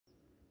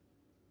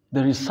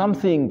There is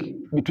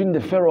something between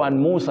the Pharaoh and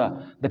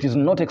Musa that is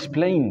not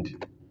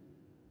explained.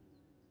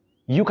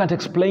 You can't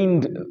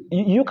explain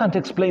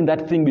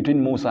that thing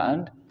between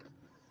Musa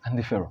and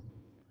the Pharaoh.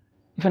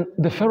 Even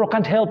the Pharaoh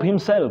can't help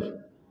himself.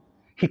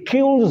 He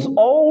kills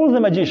all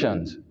the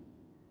magicians,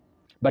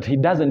 but he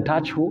doesn't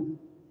touch who?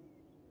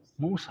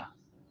 Musa.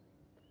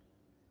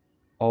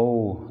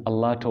 Oh,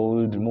 Allah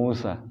told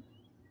Musa,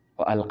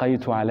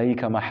 وَأَلْقَيْتُ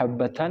عَلَيْكَ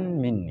مَحَبَّةً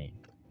مِنِّي.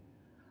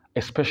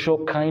 A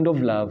special kind of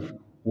love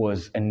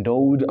was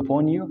endowed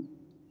upon you,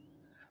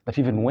 that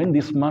even when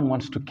this man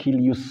wants to kill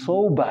you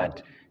so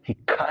bad, he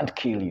can't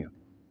kill you.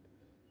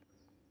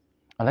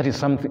 And that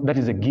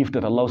is a gift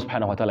that Allah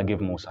subhanahu wa ta'ala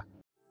gave Musa.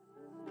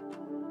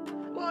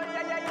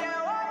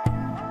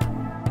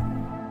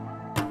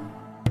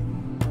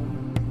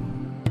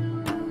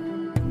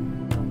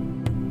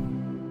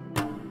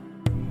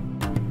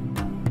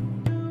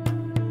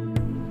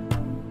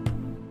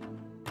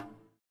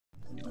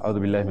 أعوذ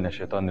بالله من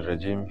الشيطان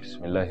الرجيم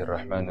بسم الله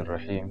الرحمن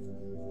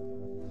الرحيم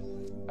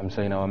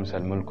أمسينا وأمسى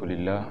الملك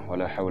لله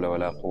ولا حول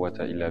ولا قوة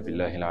إلا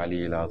بالله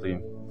العلي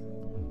العظيم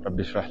رب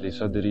اشرح لي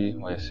صدري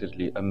ويسر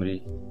لي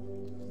أمري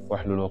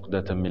واحلل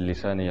عقدة من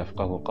لساني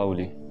يفقه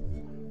قولي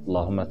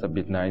اللهم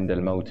ثبتنا عند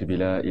الموت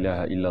بلا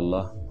إله إلا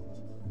الله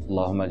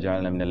اللهم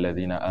اجعلنا من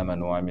الذين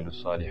آمنوا وعملوا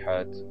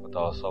الصالحات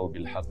وتواصوا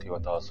بالحق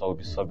وتواصوا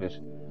بالصبر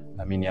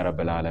آمين يا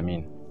رب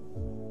العالمين.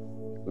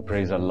 We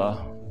praise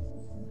Allah,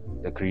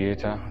 the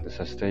creator, the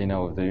sustainer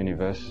of the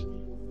universe.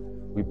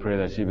 We pray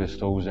that he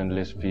bestows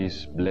endless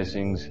peace,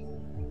 blessings,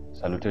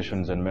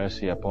 salutations and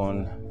mercy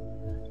upon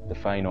the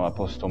final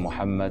apostle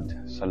Muhammad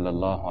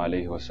sallallahu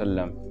alaihi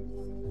wasallam,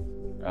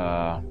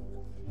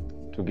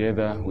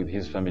 together with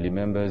his family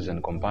members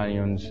and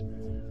companions,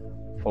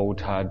 fought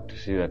hard to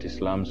see that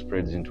Islam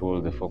spreads into all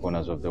the four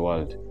corners of the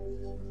world.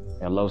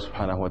 May Allah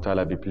subhanahu wa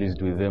ta'ala be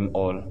pleased with them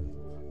all,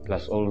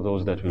 plus all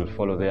those that will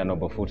follow their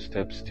noble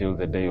footsteps till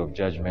the day of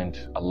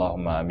judgment.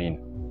 Allahumma ameen.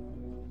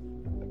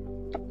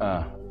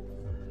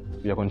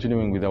 We are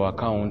continuing with our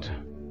account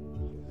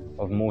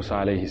of Musa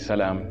alayhi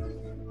salam,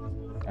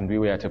 and we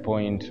were at a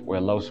point where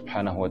Allah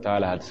subhanahu wa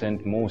ta'ala had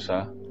sent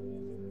Musa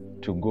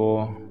to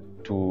go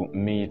to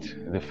meet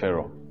the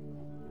Pharaoh.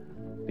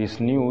 This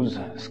news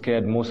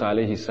scared Musa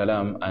alayhi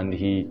salam, and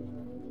he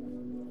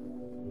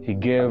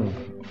gave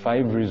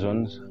 5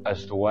 reasons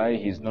as to why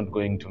he's not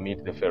going to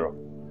meet the Pharaoh,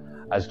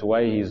 as to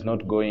why he is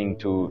not going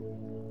to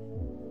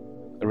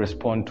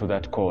respond to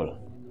that call.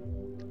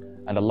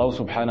 And Allah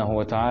subhanahu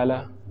wa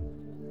ta'ala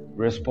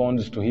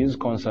responds to his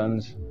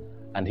concerns,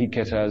 and he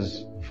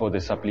caters for the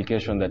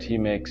supplication that he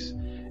makes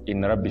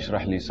in Rabbi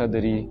shrah li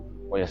sadri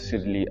wa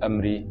yassir li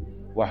amri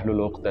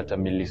wahlul uqdatan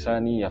min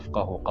lisani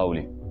yafqahu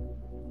qawli.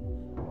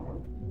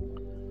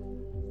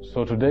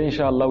 So today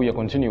inshallah we are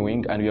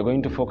continuing, and we are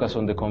going to focus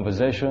on the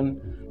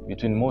conversation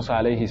between Musa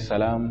alayhi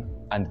salam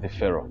and the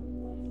Pharaoh.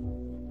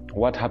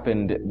 What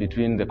happened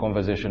between the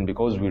conversation,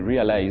 because we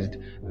realized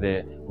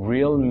the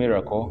real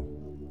miracle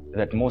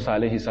that Musa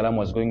alayhi salam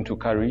was going to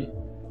carry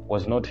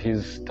was not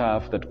his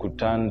staff that could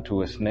turn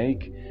to a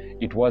snake,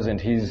 it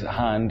wasn't his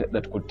hand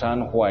that could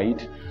turn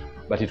white,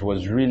 but it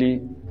was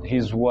really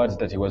his words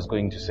that he was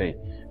going to say.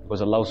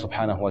 Because Allah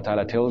subhanahu wa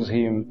ta'ala tells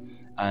him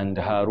and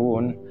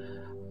Harun,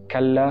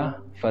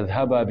 Kalla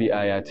fadhhaba bi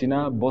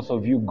ayatina, both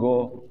of you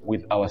go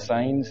with our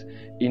signs,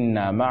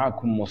 inna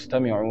ma'akum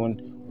mustami'un,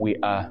 we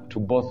are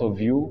to both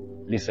of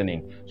you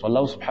listening. So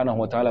Allah subhanahu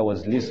wa ta'ala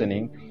was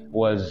listening,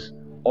 was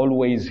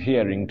always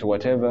hearing to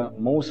whatever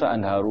Musa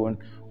and Harun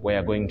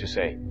were going to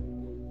say.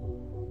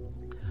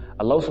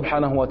 Allah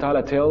subhanahu wa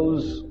ta'ala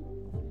tells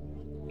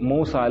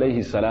Musa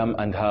alayhi salam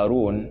and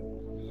Harun,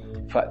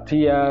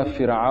 فَأْتِيَا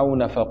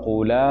فِرْعَوْنَ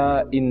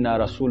فَقُولَا إِنَّا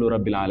رَسُولُ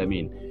رَبِّ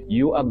الْعَالَمِينَ.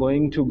 You are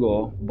going to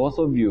go, both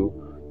of you,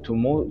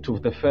 to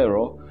the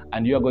Pharaoh,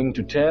 and you are going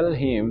to tell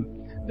him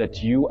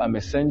that you are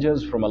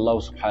messengers from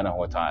Allah subhanahu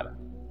wa ta'ala.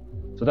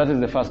 So that is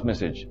the first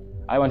message.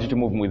 I want you to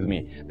move with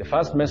me. The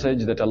first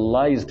message that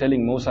Allah is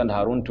telling Musa and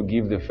Harun to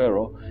give the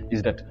Pharaoh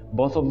is that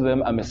both of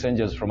them are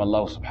messengers from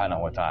Allah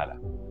subhanahu wa ta'ala.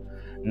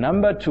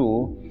 Number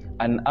 2,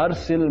 an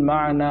arsil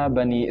ma'ana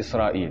bani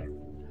Israel.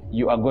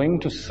 You are going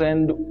to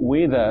send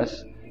with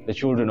us the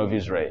children of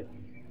Israel.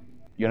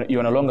 You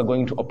are no longer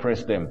going to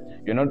oppress them.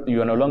 You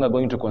are no longer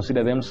going to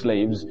consider them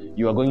slaves.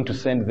 You are going to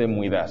send them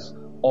with us.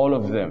 All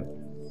of them.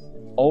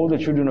 All the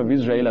children of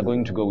Israel are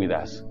going to go with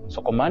us.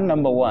 So command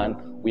number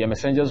 1, we are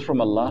messengers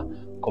from Allah.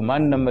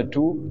 Command number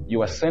 2,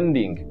 you are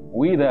sending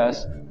with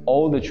us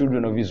all the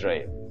children of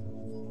Israel.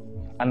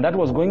 And that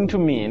was going to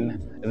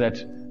mean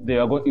that they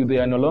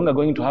are no longer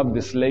going to have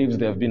the slaves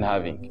they have been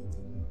having.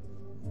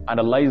 And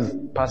Allah is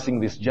passing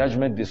this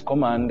judgment, this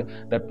command,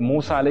 that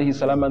Musa alayhi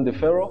salam and the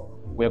Pharaoh,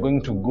 we are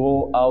going to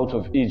go out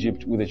of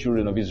Egypt with the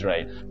children of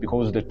Israel,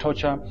 because the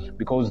torture,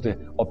 because the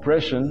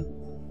oppression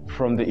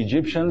from the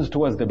Egyptians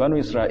towards the Banu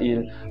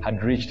Israel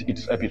had reached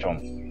its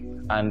epitome.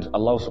 And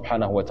Allah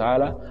subhanahu wa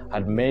ta'ala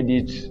had made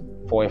it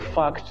for a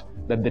fact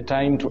that the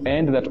time to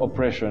end that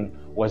oppression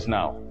was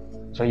now.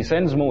 So he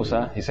sends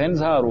Musa, he sends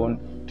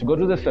Harun to go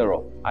to the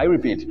Pharaoh. I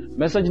repeat,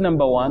 message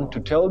number 1, to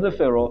tell the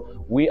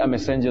Pharaoh, we are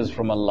messengers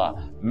from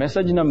Allah.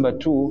 Message number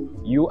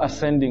 2, you are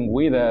sending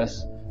with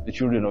us the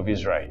children of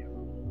Israel.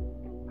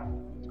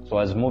 So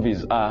as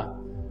movies are,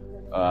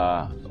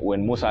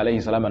 when Musa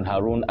alayhi salam and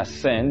Harun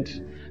ascend,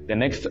 the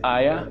next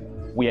ayah,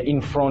 we are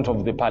in front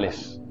of the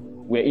palace.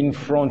 We are in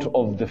front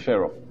of the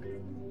Pharaoh.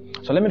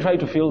 So let me try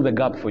to fill the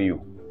gap for you.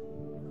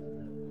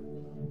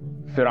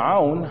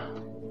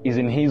 Pharaoh is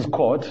in his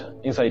court,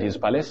 inside his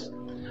palace,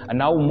 and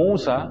now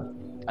Musa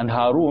and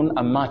Harun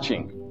are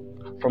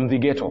marching from the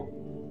ghetto.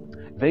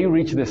 They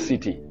reach the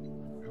city.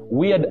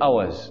 Weird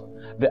hours.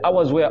 The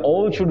hours where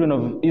all children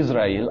of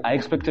Israel are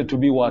expected to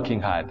be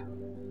working hard.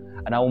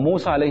 And now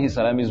Musa alayhi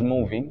salam is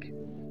moving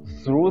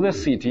through the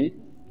city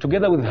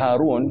together with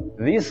Harun,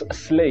 this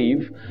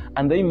slave,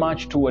 and they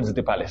march towards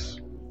the palace.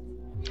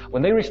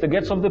 When they reach the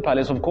gates of the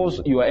palace, of course,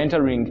 you are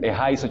entering a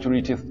high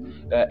security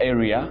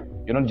area.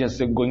 You're not just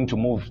going to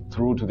move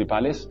through to the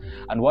palace.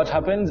 And what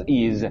happens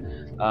is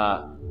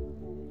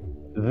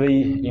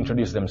they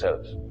introduce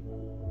themselves.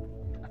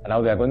 And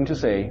now they are going to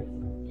say,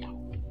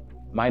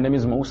 my name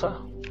is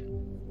Musa,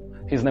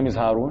 his name is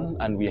Harun,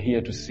 and we are here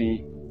to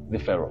see the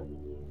Pharaoh.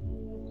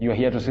 You are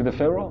here to see the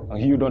Pharaoh?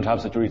 You don't have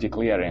security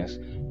clearance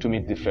to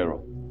meet the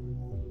Pharaoh.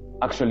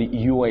 Actually,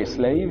 you are a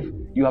slave,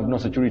 you have no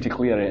security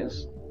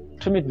clearance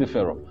to meet the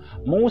Pharaoh.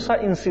 Musa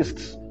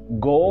insists,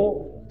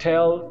 go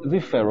tell the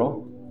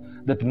Pharaoh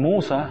that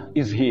Musa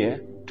is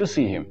here to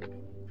see him.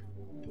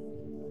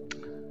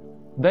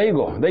 There you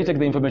go. They take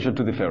the information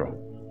to the Pharaoh.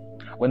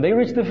 When they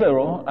reach the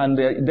Pharaoh and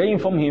they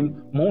inform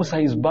him, Musa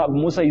is back,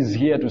 Musa is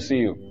here to see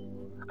you.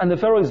 And the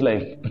Pharaoh is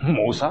like,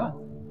 Musa?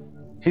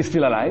 He's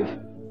still alive?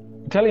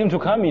 Tell him to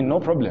come in, no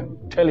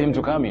problem. Tell him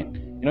to come in.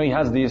 You know, he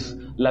has this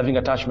loving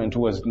attachment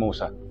towards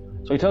Musa.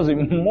 So he tells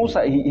him,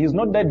 Musa, he's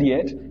not dead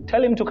yet.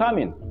 Tell him to come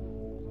in.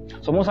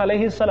 So Musa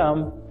alayhi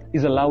salam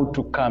is allowed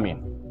to come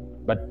in.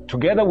 But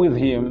together with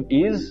him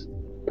is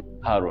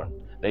Harun.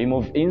 They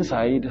move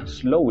inside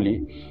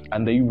slowly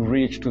and they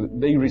reach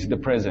the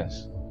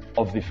presence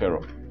of the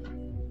Pharaoh.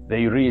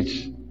 They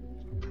reach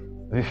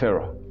the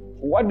Pharaoh.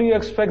 What do you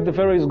expect the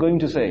Pharaoh is going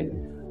to say?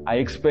 I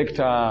expect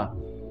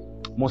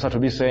Musa to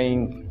be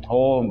saying,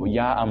 oh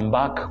yeah, I'm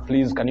back.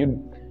 Please,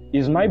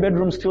 is my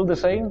bedroom still the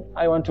same?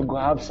 I want to go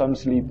have some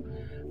sleep.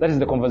 That is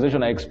the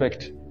conversation I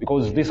expect,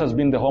 because this has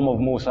been the home of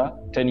Musa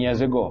 10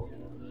 years ago.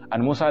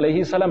 And Musa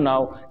alayhi salam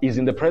now is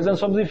in the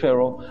presence of the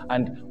Pharaoh.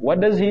 And what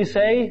does he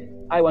say?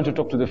 I want to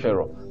talk to the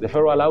Pharaoh. The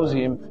Pharaoh allows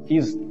him.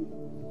 He's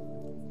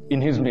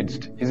in his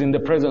midst. He's in the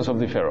presence of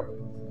the Pharaoh.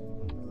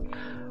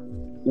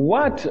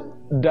 What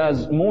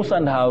does Musa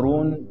and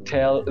Harun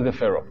tell the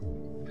Pharaoh?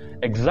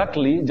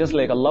 Exactly, just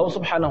like Allah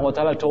subhanahu wa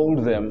ta'ala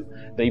told them,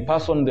 they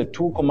pass on the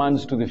 2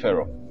 commands to the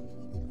Pharaoh.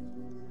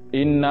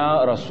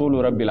 Inna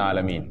Rasulu Rabbil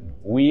Alameen.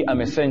 We are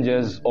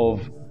messengers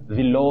of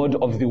the Lord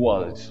of the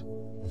worlds.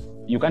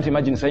 You can't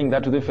imagine saying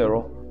that to the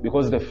Pharaoh,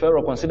 because the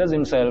Pharaoh considers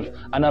himself,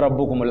 Ana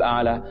Rabbukumul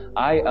A'la,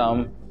 I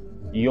am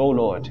your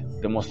Lord,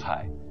 the Most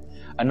High.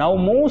 And now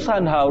Musa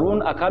and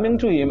Harun are coming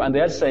to him and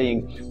they are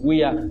saying,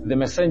 we are the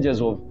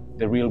messengers of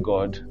the real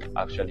God,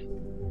 actually.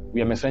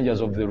 We are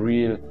messengers of the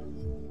real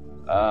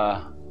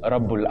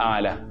Rabbul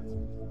A'la.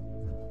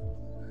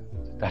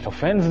 That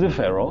offends the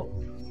Pharaoh,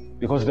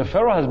 because the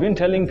Pharaoh has been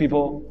telling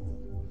people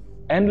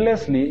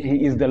endlessly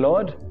he is the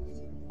Lord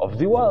of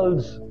the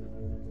worlds.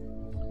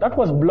 That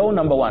was blow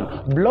number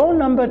 1. Blow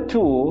number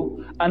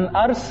 2, an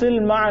arsil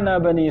ma'ana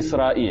bani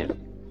Israel.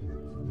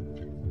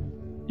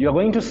 You are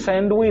going to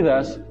send with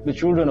us the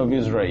children of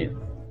Israel.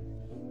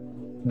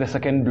 The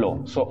second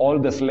blow. So all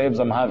the slaves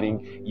I'm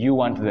having, you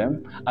want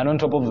them. And on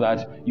top of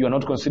that, you are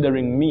not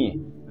considering me,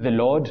 the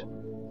Lord.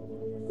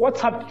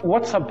 What's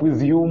up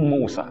with you,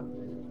 Musa?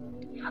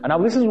 And now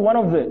this is one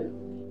of the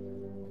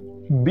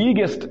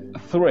biggest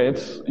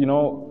threats,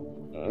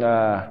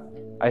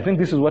 I think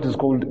this is what is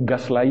called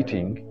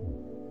gaslighting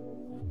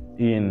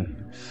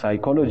in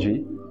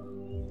psychology,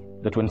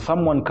 that when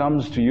someone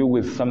comes to you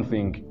with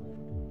something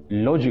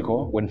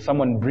logical, when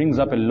someone brings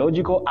up a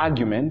logical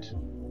argument,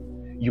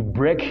 you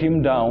break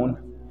him down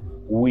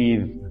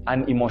with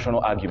an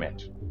emotional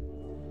argument.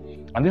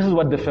 And this is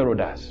what the Pharaoh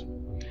does.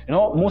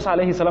 Musa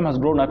alayhi salam has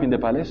grown up in the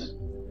palace.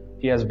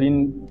 He has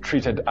been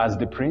treated as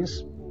the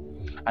prince.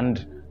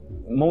 And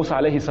Musa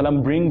alayhi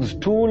salam brings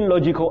 2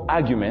 logical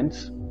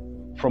arguments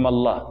from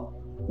Allah.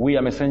 We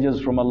are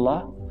messengers from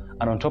Allah.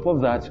 And on top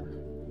of that,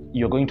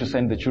 you're going to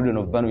send the children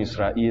of Banu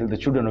Israel, the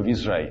children of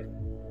Israel,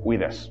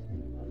 with us.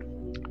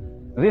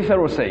 The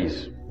Pharaoh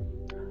says,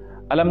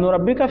 Alam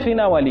nurabbika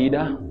fina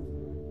walida?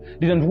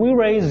 Didn't we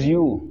raise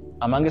you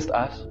amongst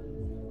us?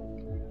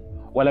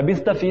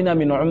 Walabithta fina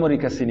min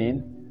umrika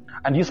sinin?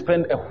 And you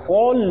spent a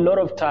whole lot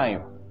of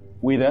time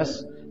with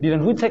us.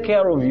 Didn't we take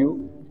care of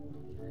you?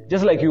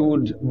 Just like you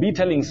would be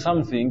telling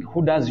someone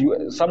who does you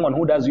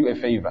a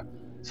favor,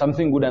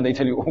 something good, and they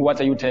tell you, what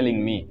are you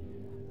telling me?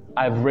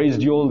 I've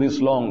raised you all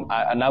this long,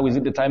 and now is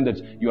it the time that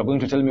you are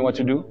going to tell me what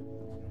to do?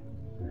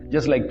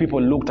 Just like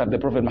people looked at the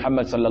Prophet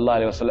Muhammad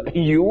sallallahu alaihi wasallam,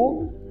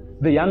 you,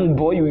 the young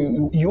boy,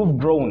 you've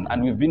grown,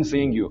 and we've been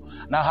seeing you.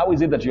 Now how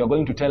is it that you are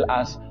going to tell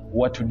us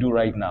what to do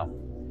right now?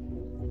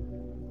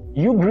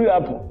 You grew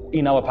up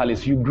in our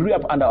palace. You grew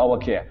up under our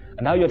care.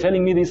 And now you're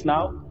telling me this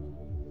now?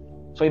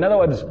 So in other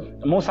words,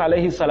 Musa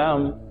alayhi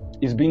salam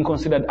is being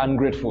considered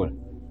ungrateful.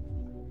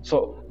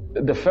 So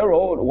the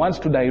Pharaoh wants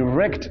to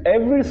direct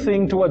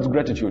everything towards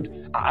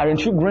gratitude.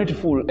 Aren't you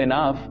grateful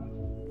enough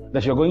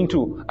that you're going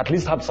to at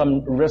least have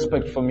some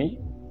respect for me?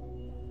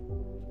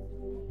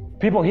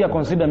 People here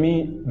consider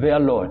me their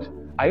Lord.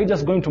 Are you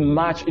just going to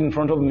march in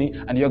front of me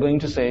and you're going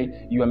to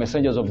say you are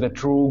messengers of the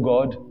true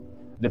God,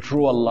 the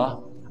true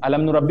Allah?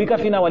 Alam nurabbika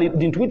fina walid,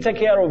 didn't we take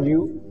care of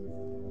you?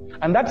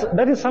 And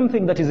that is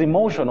something that is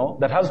emotional,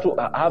 that has to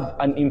have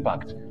an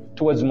impact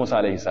towards Musa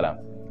alayhi salam.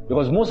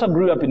 Because Musa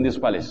grew up in this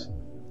palace.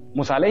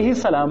 Musa alayhi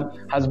salam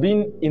has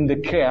been in the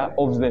care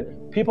of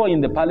the people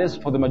in the palace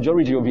for the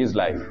majority of his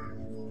life.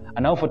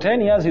 And now for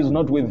 10 years he's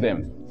not with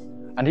them.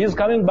 And he's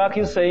coming back,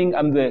 he's saying,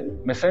 I'm the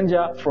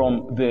messenger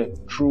from the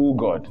true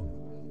God.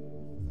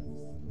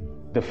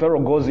 The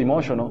Pharaoh goes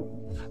emotional.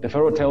 The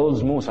Pharaoh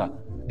tells Musa,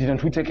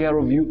 didn't we take care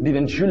of you?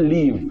 Didn't you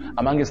live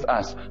amongst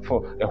us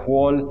for a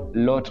whole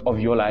lot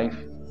of your life?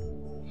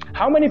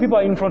 How many people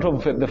are in front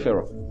of the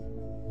Pharaoh?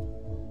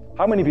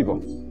 How many people?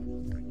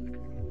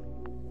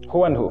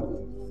 Who and who?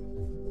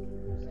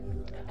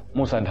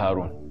 Musa and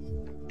Harun.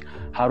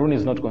 Harun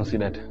is not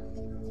considered.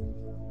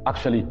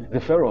 Actually,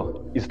 the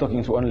Pharaoh is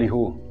talking to only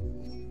who?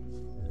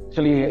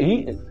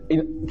 Actually,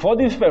 for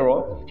this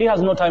Pharaoh, he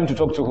has no time to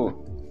talk to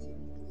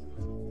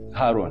who?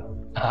 Harun.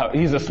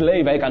 He's a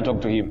slave, I can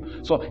talk to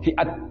him. So he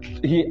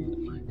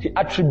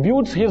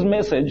attributes his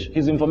message,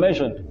 his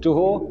information to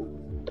who?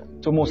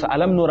 To Musa.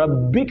 Alam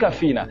nurabbika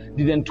fina.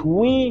 Didn't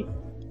we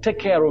take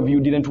care of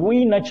you? Didn't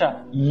we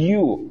nurture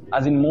you,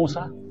 as in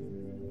Musa?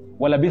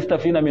 Walabitha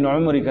fina min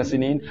umrika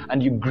sinin.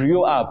 And you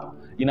grew up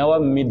in our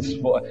midst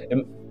for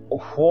a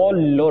whole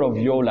lot of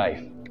your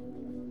life.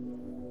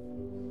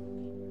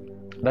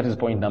 That is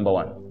point number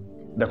one.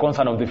 The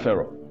concern of the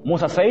Pharaoh.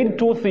 Musa said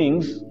two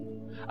things,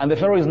 and the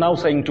Pharaoh is now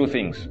saying two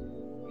things.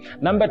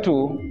 Number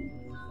two,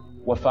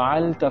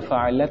 وَفَعَلْتَ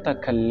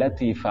فَعْلَتَكَ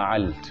الَّتِي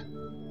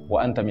فَعَلْتَ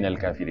وَأَنْتَ مِنَ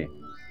الْكَافِرِينَ.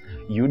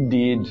 You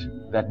did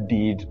that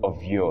deed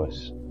of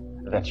yours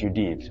that you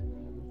did.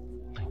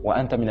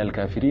 وَأَنْتَ مِنَ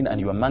الْكَافِرِينَ, and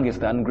you are amongst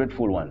the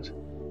ungrateful ones.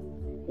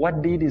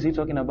 What deed is he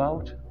talking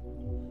about?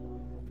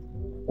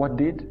 What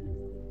deed?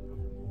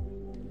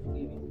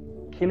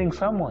 Killing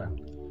someone.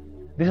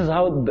 This is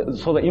how,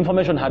 so the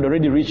information had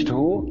already reached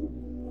who?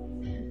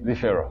 The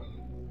Pharaoh.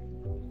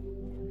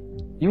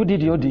 You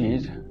did your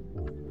deed.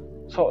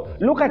 So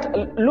look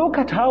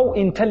at how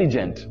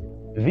intelligent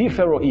the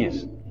Pharaoh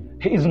is.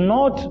 He is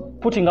not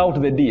putting out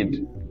the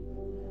deed.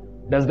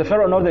 Does the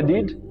Pharaoh know the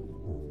deed?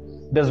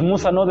 Does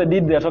Musa know the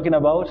deed they are talking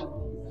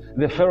about?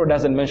 The Pharaoh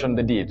doesn't mention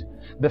the deed.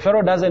 The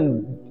Pharaoh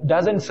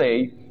doesn't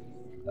say,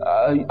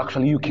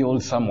 actually you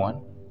killed someone.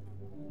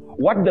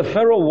 What the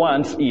Pharaoh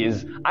wants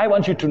is, I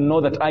want you to know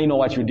that I know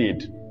what you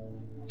did.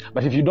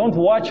 But if you don't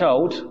watch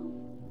out,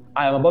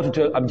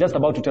 I'm just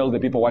about to tell the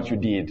people what you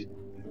did.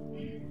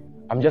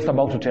 I'm just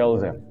about to tell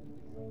them.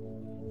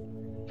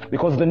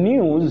 Because the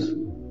news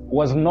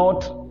was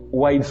not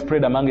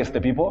widespread amongst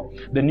the people.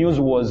 The news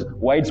was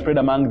widespread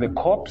among the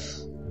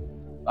cops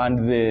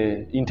and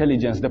the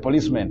intelligence, the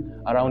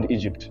policemen around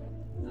Egypt.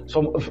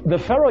 So the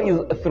Pharaoh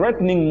is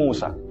threatening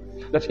Musa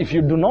that if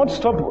you do not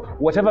stop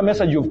whatever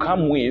message you've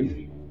come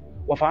with,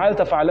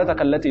 وَفَعَلْتَ فَعْلَتَكَ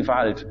الَّتِي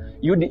فَعَلْتَ,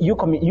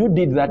 you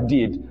did that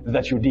deed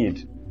that you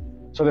did.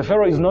 So the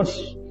Pharaoh is not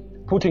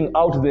putting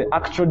out the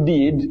actual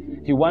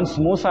deed. He wants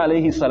Musa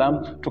alayhi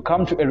salam to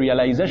come to a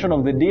realization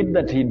of the deed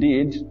that he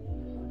did,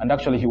 and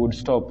actually he would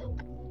stop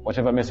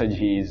whatever message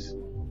he is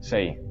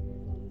saying.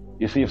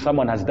 You see, if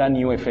someone has done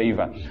you a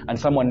favor and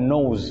someone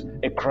knows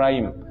a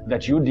crime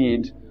that you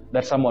did,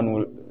 that someone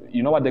will,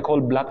 you know what they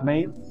call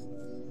blackmail?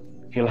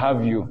 He'll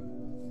have you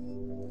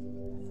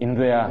in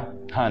their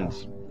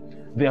hands.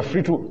 They are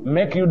free to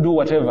make you do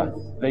whatever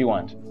they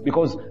want,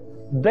 because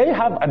they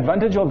have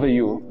advantage over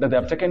you, that they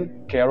have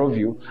taken care of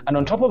you, and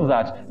on top of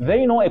that,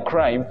 they know a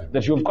crime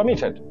that you've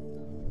committed.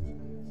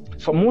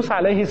 So Musa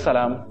alayhi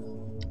salam,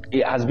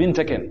 it has been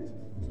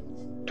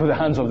taken to the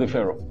hands of the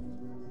Pharaoh.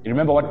 You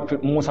remember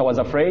what Musa was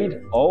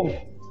afraid of?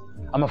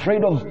 I'm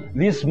afraid of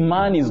this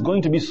man is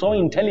going to be so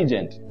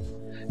intelligent.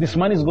 This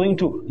man is going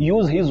to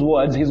use his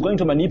words, he's going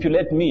to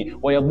manipulate me.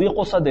 وَيَضِيقُ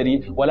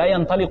صَدْرِي وَلَا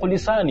يَنْطَلِقُ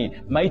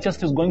لِسَانِي. My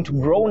chest is going to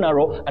grow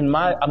narrow and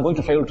I'm going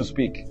to fail to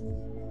speak.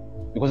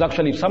 Because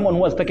actually, if someone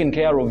who has taken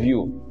care of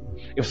you,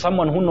 if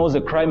someone who knows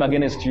a crime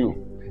against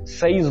you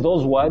says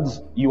those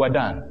words, you are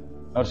done.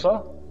 Not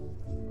so?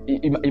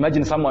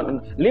 Imagine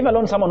someone, leave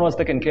alone someone who has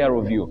taken care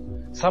of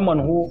you, someone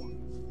who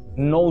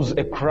knows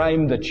a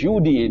crime that you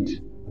did,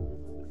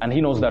 and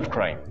he knows that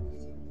crime.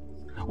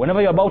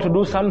 Whenever you're about to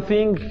do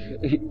something,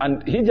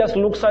 and he just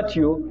looks at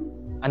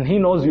you, and he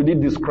knows you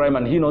did this crime,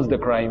 and he knows the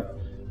crime,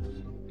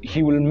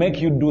 he will make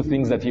you do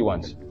things that he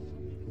wants.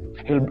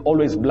 He'll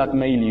always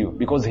blackmail you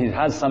because he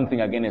has something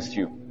against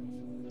you.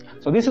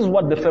 So this is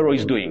what the Pharaoh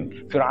is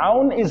doing.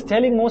 Pharaoh is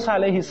telling Musa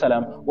alayhi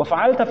salam,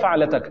 وَفَعَلْتَ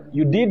فَعْلَتَكَ,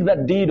 you did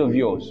that deed of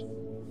yours.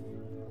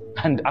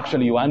 And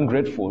actually you are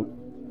ungrateful.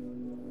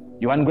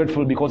 You're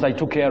ungrateful because I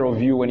took care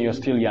of you when you're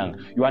still young.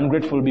 You're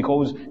ungrateful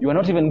because you are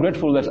not even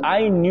grateful that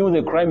I knew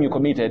the crime you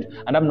committed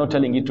and I'm not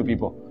telling it to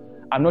people.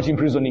 I'm not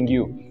imprisoning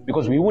you.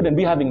 Because we wouldn't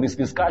be having this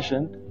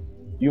discussion.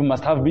 You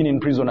must have been in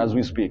prison as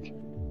we speak.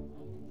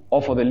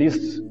 Or for the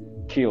least,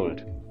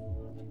 killed.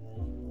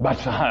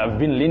 But I've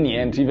been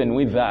lenient even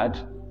with that.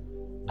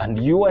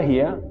 And you are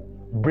here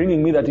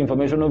bringing me that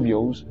information of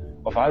yours.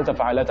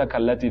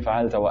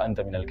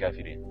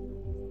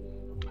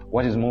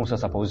 What is Musa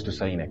supposed to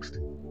say next?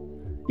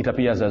 It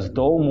appears as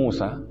though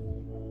Musa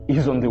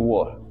is on the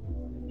wall.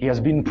 He has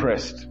been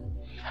pressed.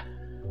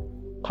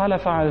 قَالَ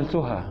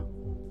فَعَلْتُهَا,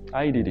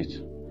 I did it.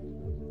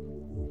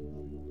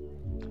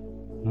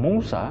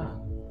 Musa,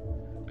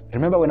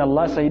 remember when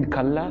Allah said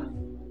Kalla?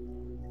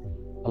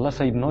 Allah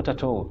said not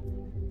at all.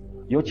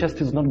 Your chest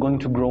is not going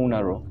to grow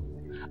narrow,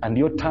 and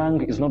your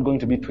tongue is not going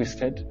to be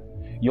twisted.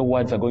 Your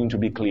words are going to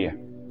be clear.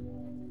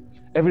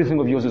 Everything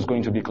of yours is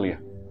going to be clear.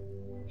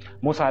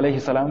 Musa alayhi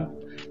salam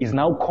is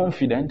now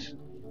confident.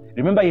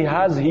 Remember, he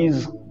has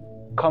his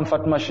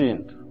comfort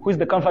machine. Who is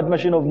the comfort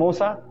machine of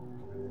Musa?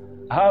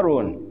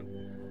 Harun.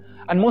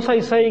 And Musa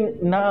is saying,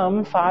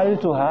 Naam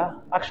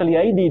fa'altuha. Actually,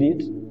 I did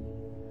it.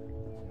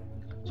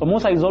 So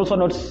Musa is also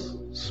not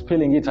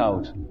spilling it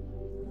out.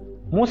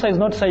 Musa is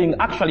not saying,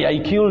 actually, I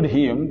killed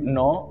him.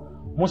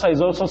 No. Musa is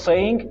also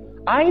saying,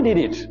 I did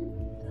it.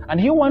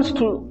 And he wants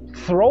to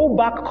throw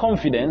back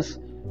confidence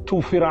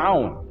to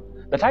Pharaoh.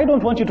 That I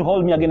don't want you to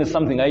hold me against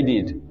something I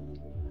did.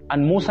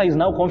 And Musa is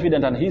now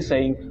confident and he's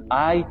saying,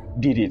 I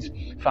did it.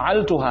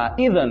 فَعَلْتُهَا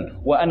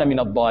إِذًا وَأَنَا مِنَ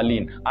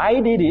الضَّالِينَ. I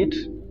did it.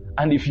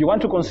 And if you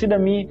want to consider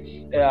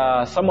me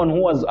someone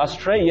who was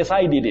astray, yes,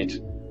 I did it.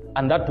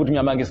 And that put me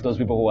amongst those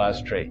people who are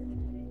astray.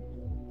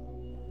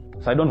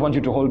 So I don't want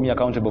you to hold me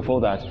accountable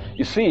for that.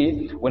 You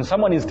see, when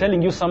someone is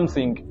telling you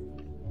something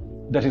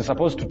that is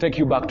supposed to take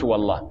you back to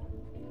Allah,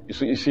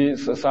 you see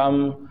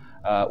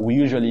we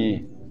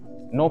usually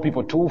know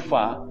people too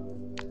far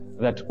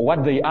that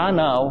what they are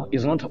now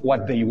is not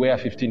what they were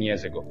 15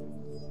 years ago.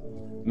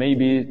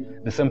 Maybe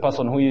the same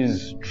person who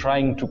is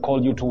trying to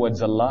call you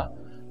towards Allah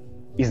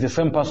is the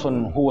same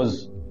person who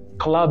was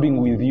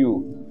clubbing with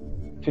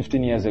you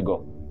 15 years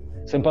ago.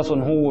 Same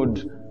person who would,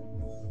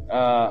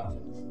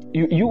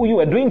 you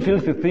were doing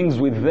filthy things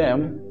with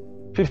them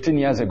 15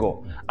 years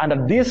ago. And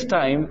at this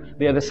time,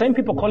 they are the same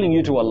people calling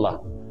you to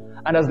Allah.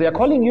 And as they are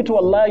calling you to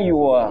Allah,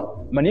 you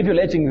are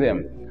manipulating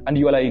them. And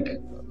you are like,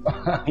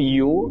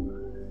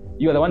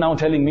 you are the one now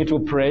telling me to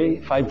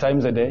pray 5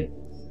 times a day.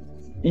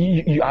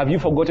 Have you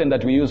forgotten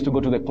that we used to go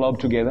to the club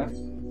together?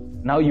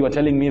 Now you are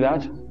telling me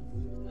that?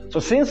 So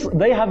since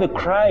they have a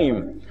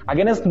crime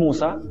against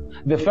Musa,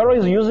 the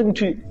Pharaoh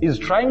is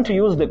trying to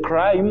use the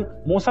crime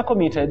Musa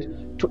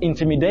committed to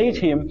intimidate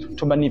him,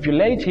 to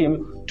manipulate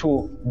him,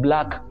 to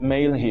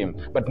blackmail him.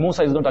 But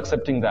Musa is not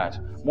accepting that.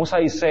 Musa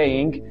is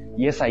saying,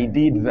 yes, I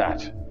did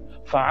that.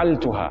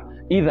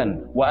 فَعَلْتُهَا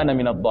إِذًا وَأَنَا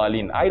مِنَ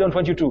الضَّالِينَ. I don't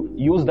want you to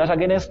use that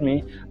against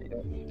me.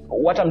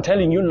 What I'm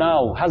telling you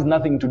now has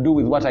nothing to do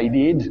with what I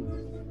did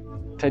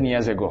 10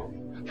 years ago.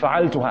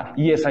 فَعَلْتُهَا.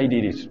 Yes, I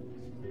did it.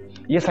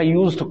 Yes, I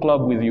used to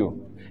club with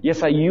you.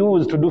 Yes, I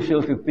used to do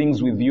filthy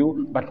things with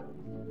you, but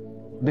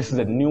this is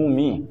a new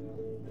me.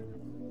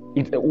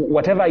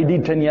 Whatever I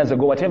did 10 years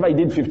ago, whatever I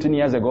did 15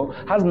 years ago,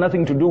 has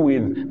nothing to do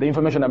with the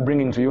information I'm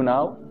bringing to you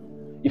now.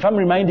 If I'm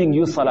reminding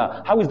you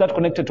Salah, how is that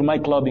connected to my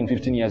clubbing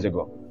 15 years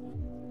ago?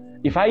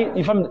 If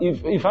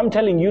I'm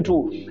telling you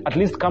to at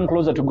least come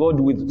closer to God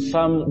with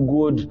some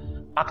good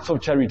acts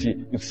of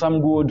charity, with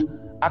some good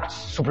acts,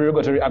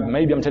 supererogatory act,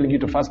 maybe I'm telling you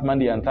to fast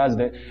Monday and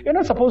Thursday, you're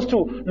not supposed to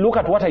look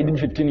at what I did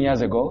 15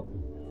 years ago.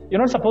 You're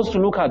not supposed to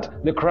look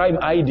at the crime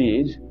I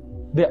did.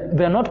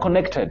 They're not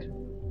connected.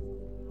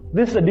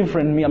 This is a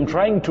different me. I'm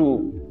trying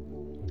to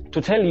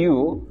tell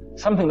you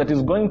something that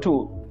is going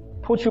to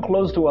put you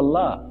close to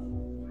Allah.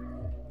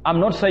 I'm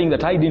not saying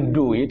that I didn't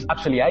do it.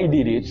 Actually, I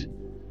did it.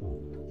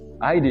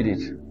 I did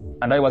it.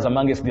 And I was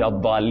amongst the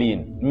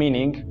Ad-Dallin,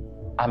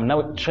 meaning I'm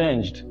now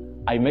changed.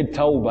 I made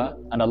tawbah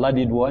and Allah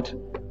did what?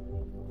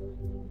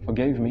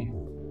 Forgave me.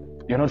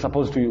 You're not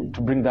supposed to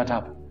bring that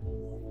up.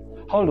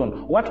 Hold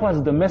on. What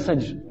was the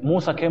message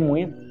Musa came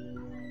with?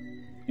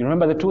 You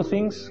remember the 2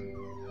 things?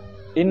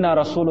 Inna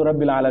Rasulu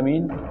Rabbil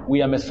Alameen.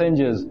 We are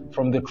messengers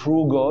from the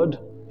true God,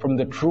 from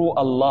the true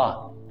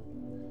Allah.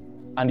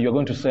 And you're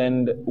going to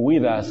send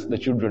with us the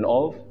children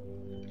of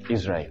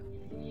Israel.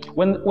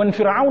 When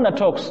Pharaoh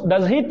talks,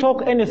 does he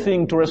talk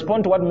anything to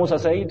respond to what Musa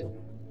said?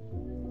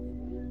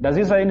 Does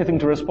he say anything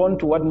to respond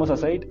to what Musa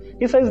said?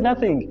 He says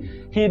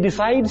nothing. He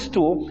decides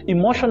to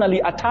emotionally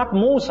attack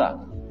Musa.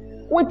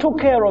 We took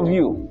care of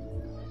you.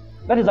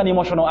 That is an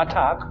emotional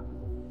attack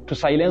to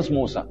silence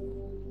Musa.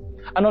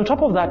 And on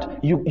top of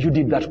that, you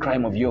did that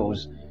crime of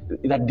yours,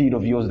 that deed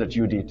of yours that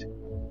you did.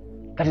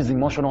 That is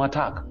emotional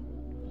attack.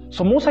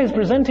 So Musa is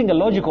presenting a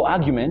logical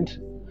argument,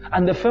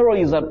 and the Pharaoh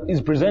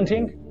is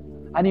presenting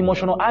an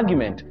emotional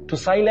argument to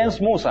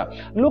silence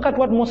Musa. Look at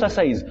what Musa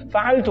says.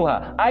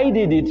 فَعَلْتُهَا. I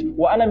did it.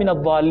 وَأَنَا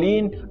مِنَ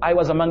الضَّالِينَ. I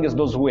was amongst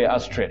those who were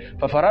astray.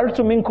 فَفَرَرْتُ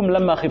مِنْكُمْ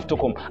لَمَّا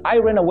خِفْتُكُمْ. I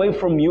ran away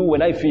from you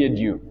when I feared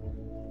you.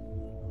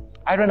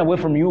 I ran away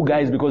from you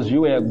guys because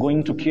you were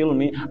going to kill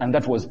me, and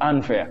that was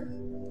unfair.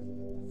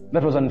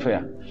 That was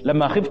unfair.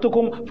 لَمَّا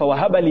خِفْتُكُمْ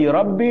فَوَهَبَ لِي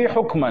رَبِّي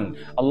حُكْمًا.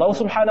 Allah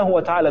subhanahu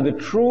wa ta'ala, the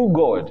true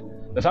God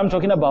that I'm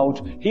talking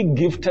about, He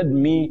gifted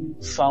me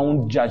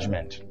sound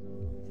judgment.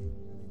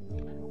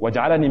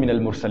 وَجَعَلَنِي مِنَ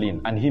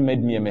الْمُرْسَلِينَ. And He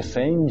made me a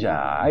messenger.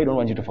 I don't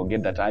want you to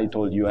forget that I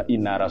told you,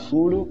 إِنَّا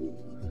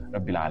رَسُولُ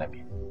رَبِّ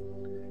الْعَالَمِينَ.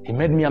 He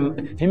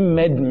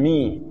made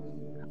me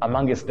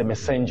amongst the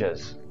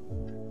messengers.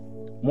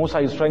 Musa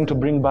is trying to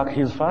bring back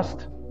his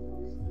first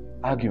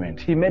argument.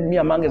 He made me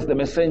amongst the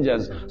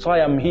messengers. So I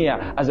am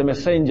here as a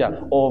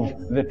messenger of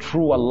the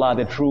true Allah,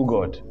 the true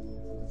God.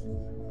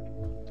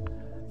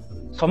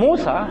 So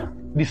Musa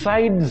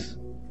decides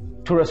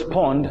to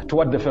respond to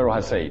what the Pharaoh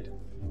has said.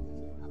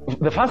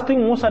 The first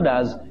thing Musa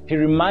does, he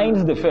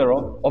reminds the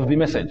Pharaoh of the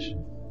message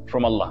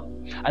from Allah.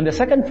 And the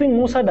second thing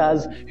Musa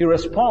does, he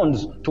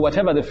responds to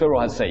whatever the Pharaoh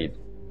has said.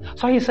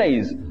 So he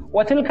says,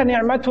 وَتِلْكَ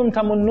نِعْمَةٌ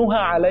تَمُنُّهَا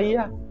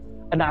عَلَيَّ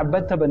أَنْ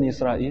عَبَّدْتَ بَنِي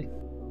إِسْرَائِيلَ.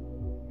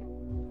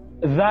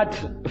 That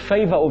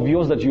favor of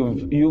yours that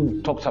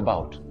you've talked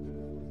about,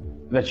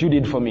 that you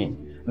did for me,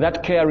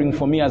 that caring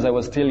for me as I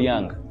was still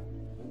young,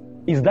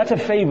 is that a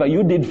favor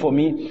you did for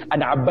me?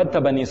 And عَبَّدْتَ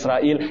بَنِي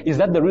إِسْرَائِيلَ. Is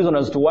that the reason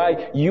as to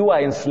why you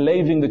are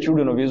enslaving the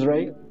children of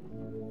Israel?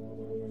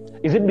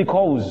 Is it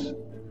because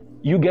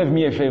you gave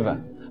me a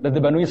favor that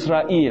the Banu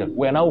Israel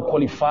were now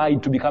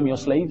qualified to become your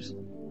slaves?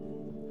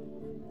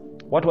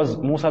 What was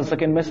Musa's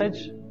second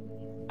message?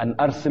 And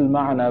arsil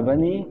ma'ana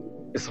bani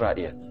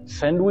Israel.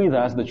 Send with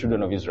us the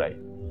children of Israel.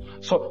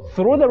 So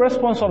through the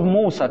response of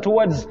Musa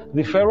towards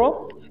the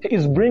Pharaoh, he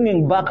is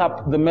bringing back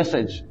up the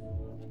message.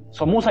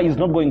 So Musa is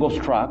not going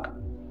off track.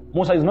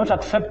 Musa is not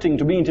accepting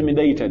to be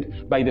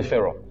intimidated by the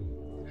Pharaoh.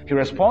 He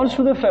responds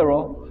to the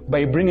Pharaoh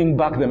by bringing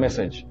back the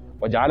message.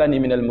 وَجَعَلَنِي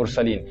مِنَ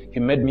الْمُرْسَلِينَ. He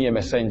made me a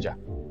messenger.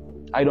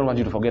 I don't want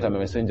you to forget I'm a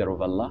messenger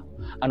of Allah.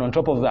 And on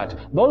top of that,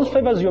 those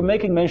favors you're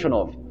making mention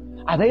of,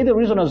 are they the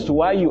reason as to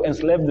why you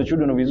enslaved the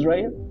children of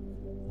Israel?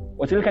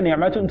 وَتِلْكَ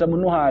نِعْمَةٌ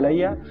تَمُنُّهَا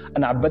عَلَيَّ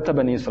أَنْ عَبَّدْتَ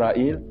بَنِي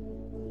إِسْرَائِيلَ.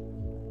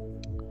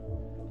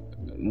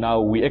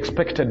 Now we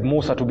expected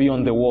Musa to be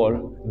on the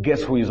wall.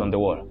 Guess who is on the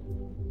wall?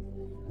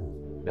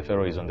 The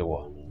Pharaoh is on the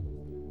wall.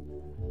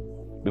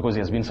 Because he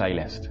has been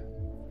silenced.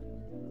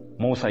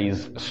 Musa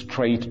is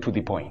straight to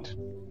the point.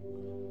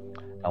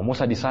 Now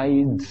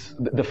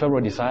the Pharaoh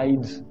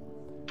decides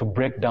to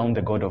break down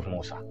the God of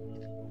Musa.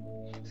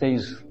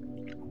 Says,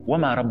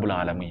 وَمَا رَبُّ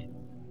الْعَالَمِينَ.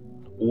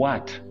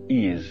 What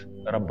is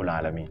Rabbul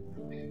Alameen?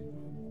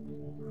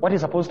 What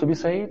is supposed to be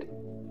said?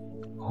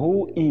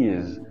 Who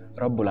is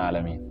Rabbul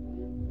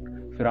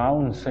Alameen?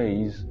 Pharaoh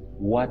says,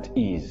 what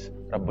is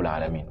Rabbul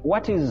Alameen?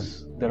 What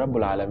is the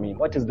Rabbul Alameen?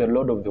 What is the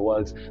Lord of the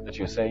worlds that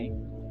you're saying?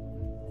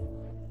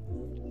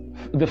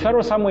 The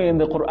Pharaoh somewhere in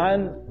the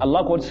Quran,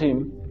 Allah quotes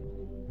him.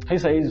 He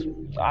says,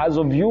 as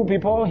of you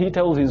people, he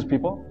tells his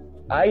people,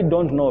 I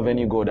don't know of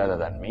any God other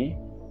than me.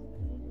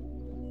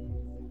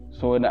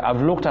 So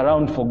I've looked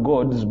around for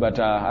gods, but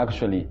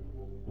actually,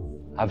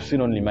 I've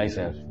seen only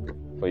myself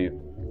for you.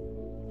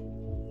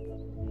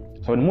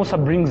 So when Musa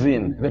brings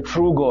in the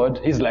true God,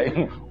 he's like,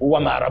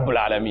 Wama Rabbul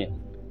Alameen.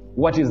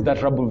 What is that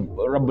Rabbul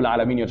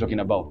Alameen you're talking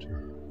about?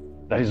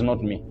 That is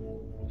not me.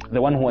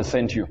 The one who has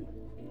sent you.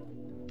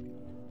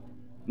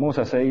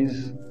 Musa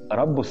says,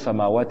 Rabbus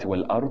Samawati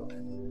wal Ard,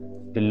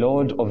 the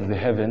Lord of the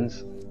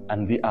heavens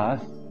and the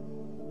earth,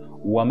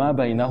 Wama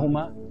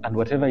Bainahuma, and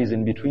whatever is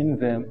in between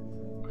them,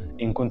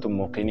 in kuntum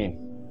muqinin.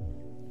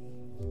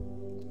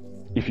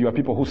 If you are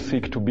people who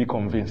seek to be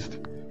convinced,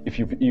 if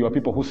you are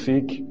people who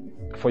seek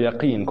for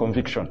yaqeen,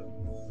 conviction.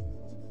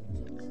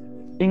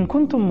 In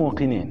kuntum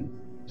muqinin,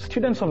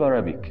 students of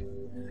Arabic,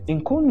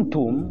 in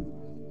kuntum,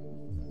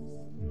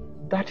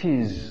 that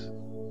is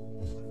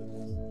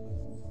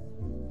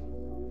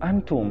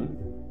antum.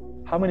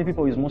 How many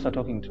people is Musa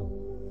talking to?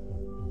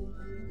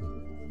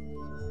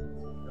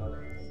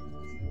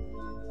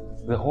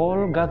 The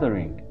whole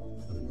gathering,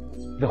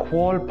 the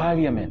whole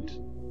parliament.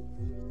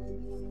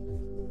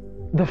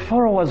 The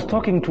Pharaoh was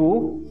talking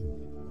to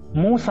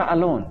Musa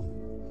alone.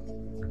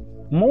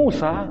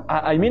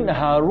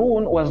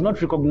 Harun was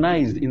not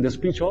recognized in the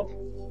speech of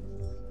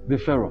the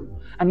Pharaoh.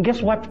 And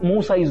guess what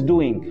Musa is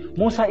doing?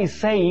 Musa is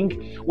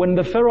saying, when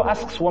the Pharaoh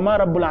asks, Wama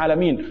Rabbul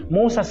Alameen,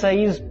 Musa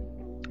says,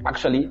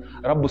 actually,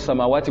 Rabbus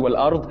Samawati wal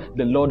Ard,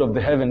 the Lord of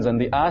the heavens and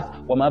the earth,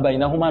 Wama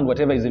Bainahuma, and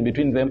whatever is in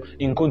between them,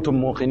 in kuntum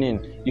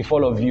muqinin, if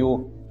all of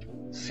you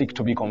seek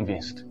to be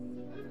convinced.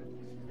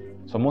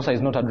 So Musa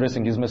is not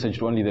addressing his message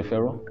to only the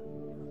Pharaoh.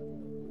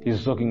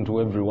 He's talking to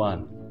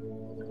everyone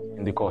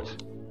in the court.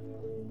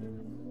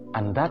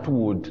 And that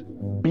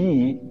would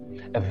be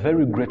a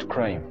very great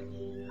crime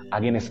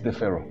against the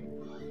Pharaoh.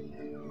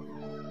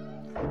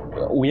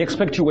 We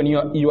expect you, when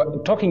you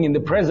are talking in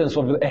the presence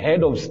of a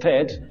head of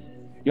state,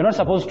 you're not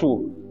supposed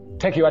to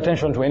take your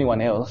attention to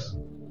anyone else.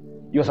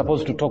 You're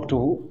supposed to talk to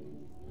who?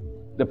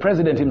 The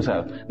president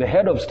himself, the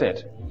head of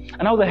state.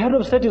 And now the head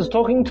of state is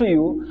talking to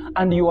you,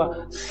 and you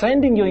are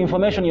sending your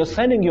information, you're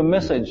sending your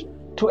message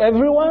to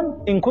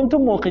everyone? In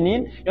kuntum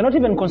muqinin? You're not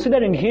even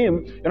considering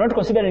him. You're not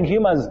considering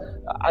him as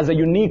a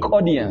unique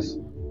audience.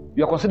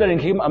 You're considering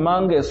him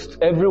amongst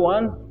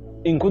everyone.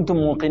 In kuntum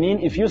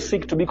muqinin, if you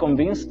seek to be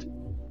convinced,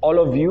 all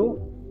of you.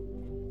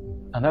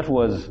 And that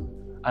was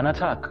an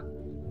attack.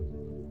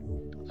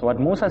 So what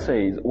Musa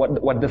says,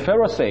 what the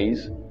Pharaoh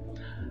says,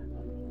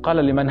 قَالَ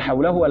لِمَنْ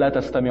حَوْلَهُ أَلَا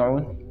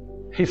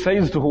تَسْتَمِعُونَ? He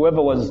says to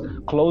whoever was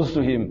close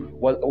to him,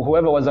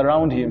 whoever was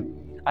around him,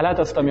 أَلَا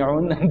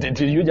تَسْتَمِعُونَ? Did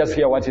you just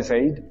hear what he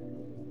said?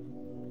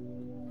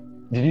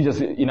 Did you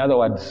just, in other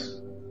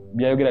words,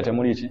 didn't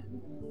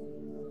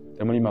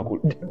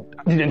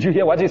you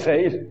hear what he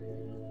said?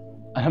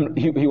 And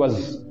he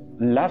was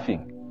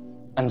laughing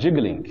and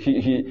jiggling.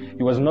 He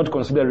was not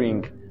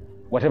considering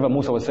whatever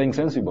Musa was saying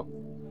sensible.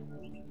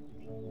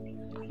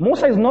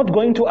 Musa is not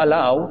going to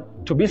allow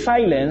to be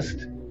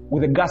silenced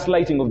with the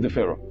gaslighting of the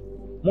Pharaoh.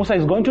 Musa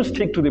is going to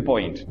stick to the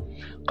point.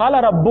 قَالَ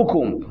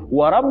رَبُّكُمْ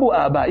وَرَبُّ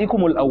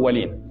آبَائِكُمُ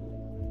الْأَوَّلِينَ.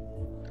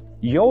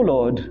 Your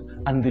Lord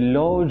and the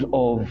Lord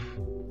of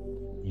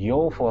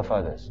your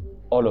forefathers,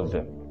 all of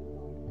them.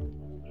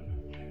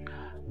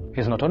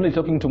 He's not only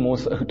talking to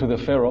the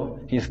Pharaoh,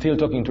 he's still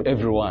talking to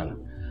everyone.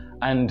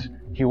 And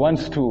he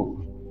wants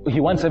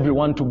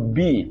everyone to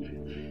be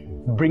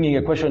bringing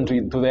a question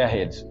to their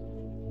heads.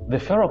 The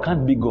Pharaoh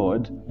can't be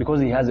God because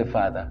he has a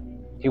father.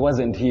 He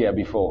wasn't here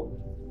before.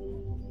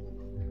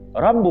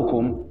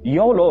 Rabbukum,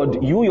 your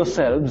Lord, you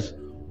yourselves,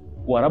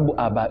 wa Rabbu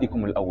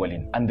Abaikum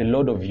al-Awwalin, and the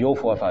Lord of your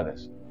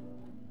forefathers.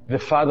 The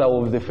father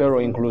of the Pharaoh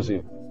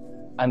inclusive,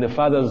 and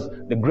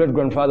the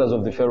great-grandfathers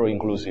of the Pharaoh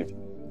inclusive.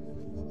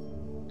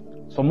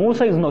 So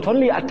Musa is not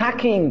only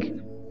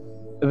attacking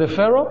the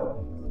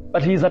Pharaoh,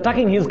 but he is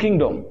attacking his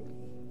kingdom.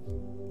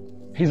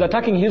 He's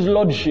attacking his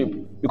lordship,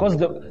 because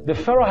the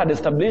Pharaoh had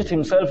established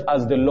himself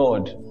as the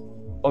Lord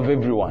of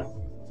everyone.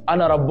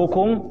 Ana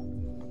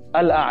Rabbukum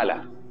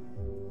al-A'la.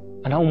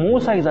 And now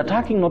Musa is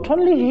attacking not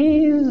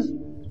only his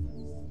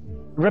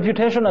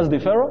reputation as the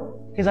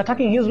Pharaoh, he's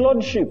attacking his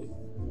lordship.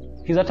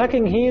 He's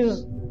attacking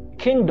his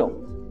kingdom.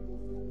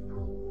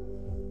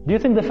 Do you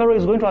think the Pharaoh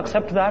is going to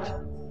accept that?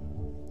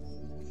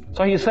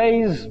 So he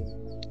says,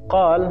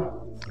 قال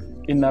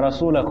إن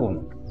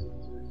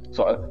رسولكم.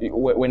 So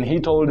when he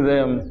told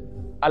them,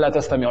 ألا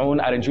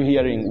تستمعون, aren't you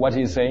hearing what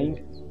he's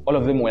saying? All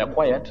of them were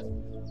quiet.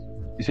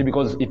 You see,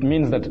 because it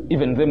means that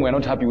even them were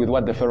not happy with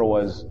what the Pharaoh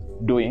was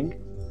doing.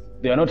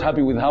 They are not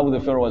happy with how the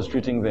Pharaoh was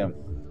treating them.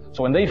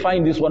 So when they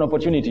find this one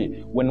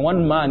opportunity, when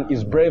one man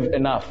is brave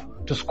enough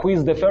to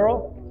squeeze the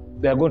Pharaoh,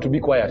 they are going to be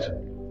quiet.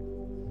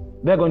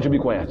 They are going to be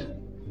quiet.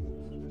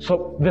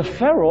 So the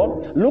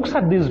Pharaoh looks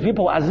at these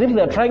people as if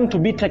they are trying to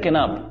be taken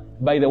up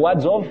by the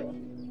words of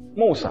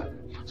Musa.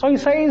 So he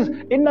says,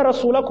 إِنَّ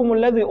رَسُولَكُمُ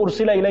الَّذِي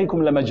أُرْسِلَ إِلَيْكُمْ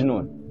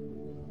لَمَجْنُونَ.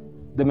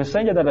 The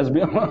messenger that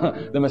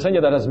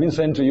has been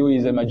sent to you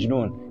is a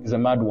majnoon, is a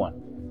mad one.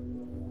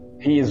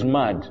 He is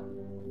mad.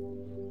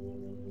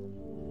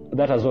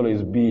 That has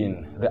always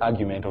been the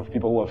argument of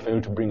people who have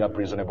failed to bring up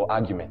reasonable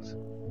arguments.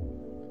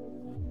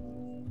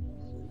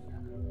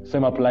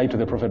 Same apply to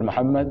the Prophet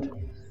Muhammad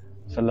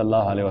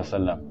sallallahu alaihi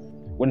wasallam.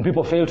 When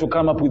people fail to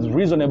come up with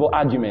reasonable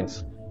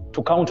arguments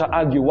to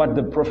counter-argue what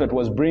the Prophet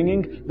was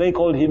bringing, they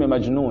called him a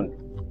majnoon.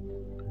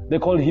 They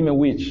called him a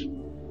witch.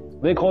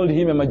 They called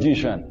him a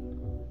magician.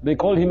 They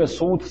called him a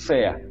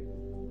soothsayer.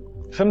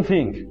 Same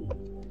thing.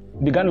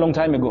 Began a long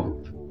time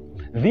ago.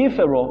 The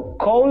Pharaoh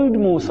called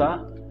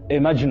Musa a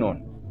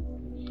majnoon.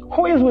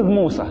 Who is with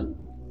Musa?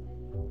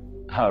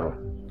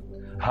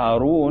 Harun.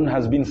 Harun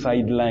has been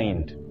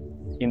sidelined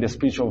in the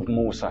speech of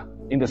Musa,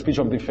 in the speech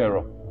of the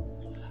Pharaoh.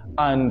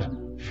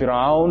 And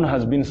Pharaoh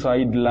has been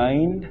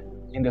sidelined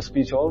in the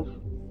speech of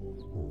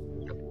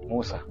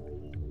Musa.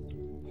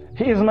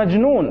 He is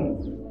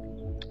majnoon.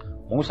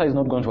 Musa is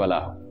not going to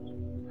allow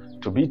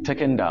to be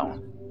taken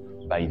down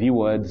by the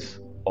words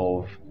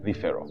of the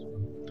Pharaoh.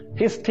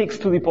 He sticks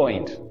to the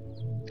point.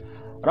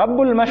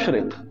 Rabbul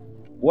Mashriq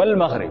wal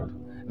Maghrib,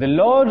 the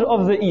Lord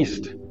of the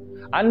East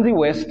and the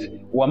West,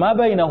 وَمَا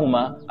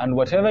بَيْنَهُمَا, and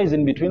whatever is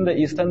in between the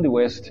East and the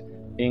West,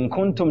 in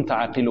kuntum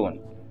ta'aqilun,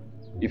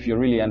 if you're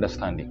really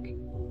understanding.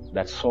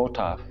 That's so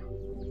tough.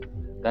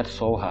 That's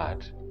so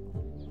hard.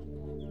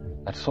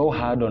 That's so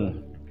hard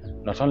on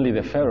not only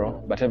the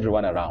Pharaoh, but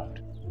everyone around.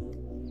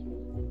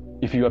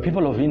 If you are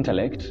people of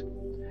intellect,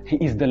 he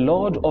is the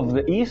Lord of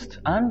the East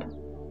and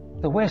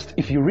the West.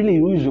 If you really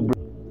use your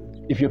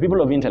brain, if you're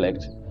people of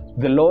intellect,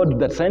 the Lord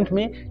that sent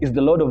me is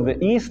the Lord of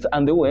the East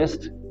and the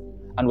West,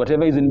 and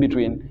whatever is in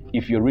between,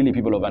 if you're really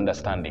people of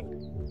understanding.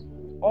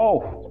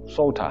 Oh,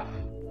 so tough.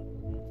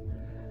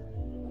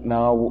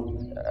 Now,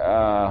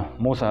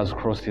 Musa has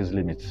crossed his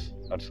limits.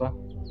 Not so?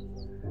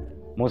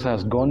 Musa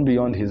has gone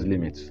beyond his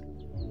limits.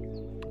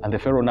 And the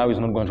Pharaoh now is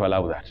not going to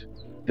allow that.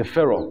 The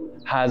Pharaoh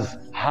has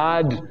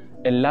had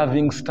a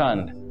loving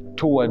stand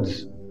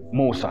towards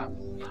Musa.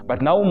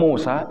 But now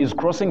Musa is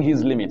crossing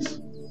his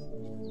limits.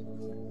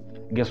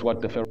 Guess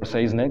what the Pharaoh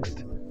says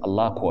next?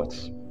 Allah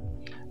quotes,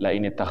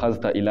 لَإِنِ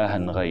اتَّخَذْتَ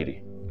إِلَهًا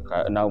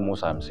غَيْرِ. Now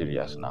Musa, I'm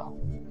serious now.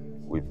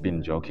 We've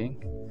been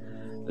joking.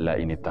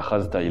 لَإِنِ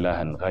اتَّخَذْتَ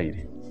إِلَهًا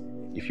غَيْرِ.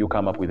 if you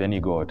come up with any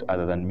god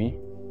other than me,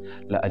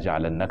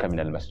 لَأَجْعَلَنَّكَ مِنَ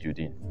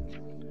الْمَسْجُودِينَ.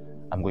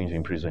 I'm going to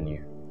imprison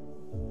you.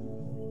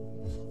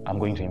 I'm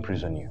going to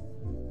imprison you.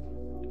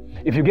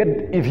 If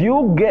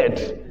you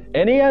get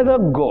any other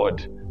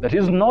god that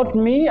is not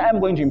me, I'm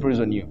going to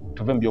imprison you.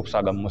 Tuvembi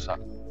okusaga Musa.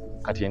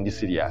 Kati ndi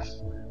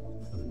serious.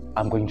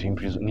 I'm going to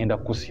imprison you. Ngenda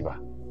kusiba.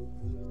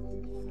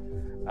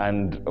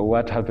 And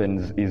what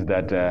happens is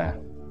that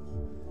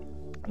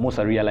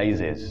Musa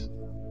realizes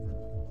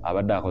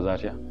abadde akoze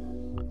atya?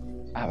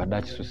 Abadde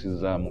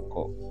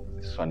akisusizzaamuko.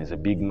 This one is a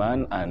big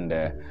man, and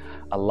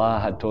Allah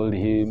had told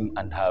him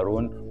and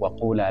Harun,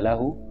 وَقُولَ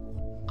لَهُ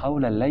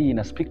قَوْلًا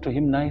لَيِّنًا, speak to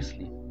him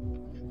nicely.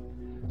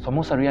 So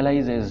Musa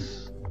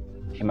realizes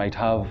he might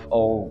have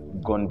all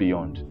gone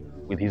beyond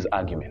with his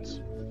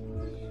arguments.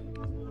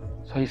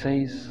 So he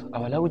says,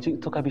 أَوَلَوْ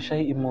جِئْتُكَ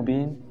بِشَيْءٍ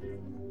مُبِينٍ.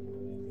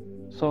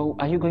 So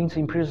are you going to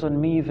imprison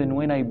me even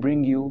when I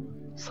bring you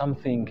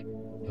something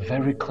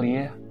very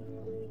clear,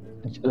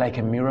 like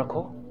a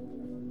miracle?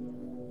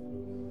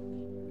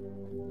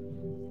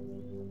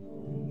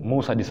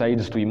 Musa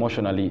decides to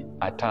emotionally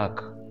attack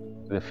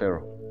the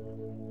Pharaoh,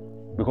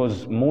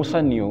 because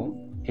Musa knew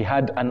he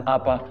had an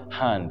upper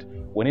hand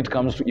when it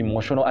comes to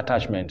emotional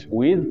attachment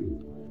with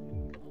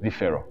the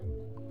Pharaoh.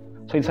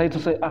 So he decided to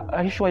say,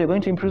 are you sure you're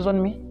going to imprison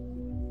me?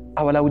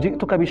 What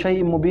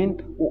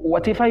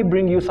if I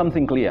bring you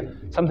something clear,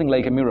 something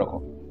like a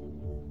miracle?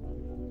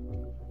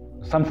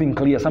 Something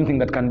clear, something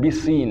that can be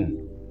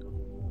seen.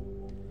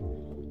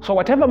 So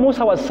whatever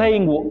Musa was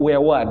saying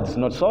were words,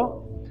 not so?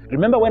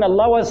 Remember when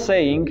Allah was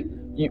saying,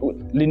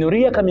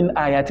 لِنُرِيَكَ مِنْ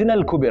آيَاتِنَا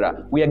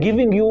الْكُبْرَى, we are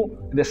giving you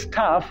the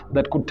staff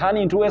that could turn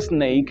into a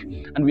snake,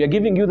 and we are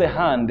giving you the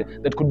hand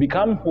that could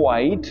become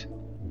white.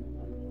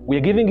 We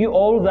are giving you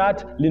all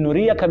that,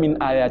 لِنُرِيَكَ مِنْ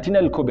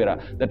آيَاتِنَا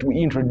الْكُبْرَى, that we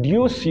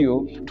introduce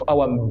you to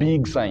our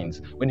big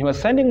signs. When he was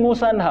sending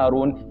Musa and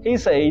Harun, he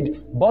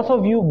said, both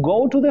of you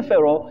go to the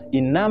Pharaoh,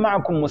 إِنَّا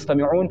مَعَكُمْ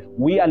مُسْتَمِعُونَ,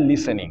 we are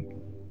listening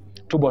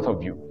to both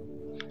of you.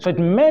 So it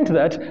meant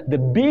that the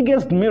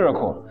biggest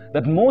miracle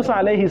that Musa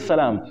alayhi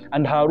salam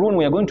and Harun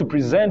were going to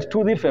present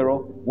to the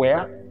Pharaoh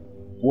were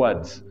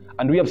words.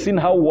 And we have seen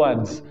how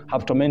words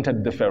have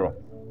tormented the Pharaoh.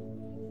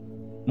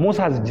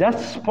 Musa has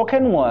just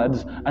spoken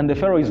words, and the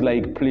Pharaoh is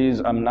like,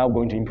 please, I'm now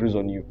going to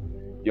imprison you.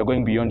 You're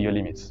going beyond your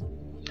limits.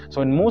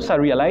 So when Musa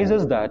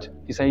realizes that,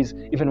 he says,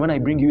 even when I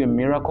bring you a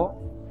miracle,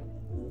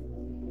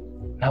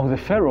 now the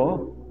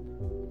Pharaoh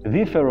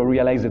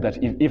realizes that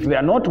if they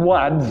are not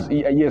words,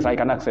 yes, I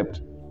can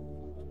accept.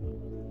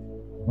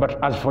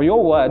 But as for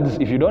your words,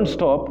 if you don't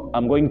stop,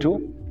 I'm going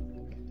to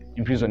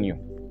imprison you.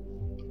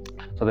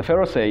 So the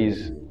Pharaoh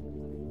says,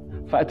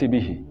 فَأْتِ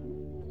بِهِ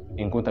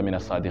إِن كُنْتَ مِنَ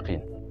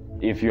الصَّادِقِينَ.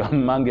 If you're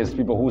amongst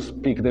people who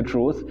speak the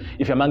truth,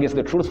 if you're amongst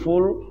the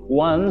truthful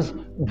ones,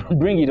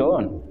 bring it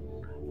on.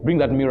 Bring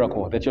that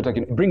miracle that you're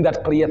talking, bring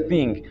that clear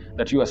thing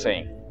that you are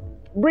saying.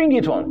 Bring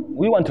it on.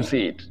 We want to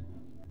see it.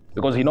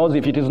 Because he knows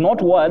if it is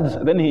not words,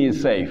 then he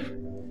is safe.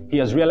 He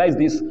has realized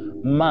this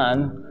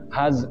man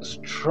has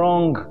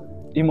strong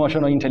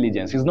emotional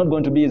intelligence. He's not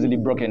going to be easily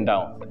broken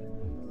down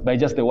by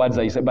just the words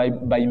I say, by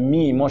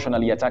me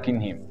emotionally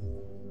attacking him.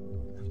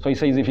 So he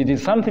says, if it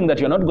is something that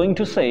you're not going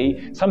to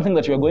say, something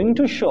that you're going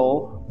to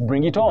show,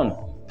 bring it on.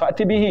 فَأْتِ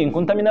بِهِ إِن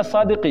كُنْتَ مِنَ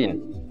الصَّادِقِينَ.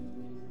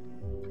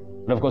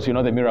 And of course, you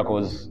know the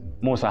miracles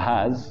Musa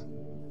has.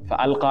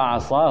 فَأَلْقَى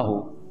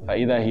عَصَاهُ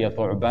فَإِذَا هِيَ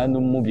ثُعْبَانٌ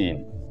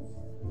مُبِينٌ.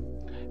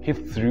 He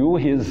threw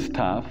his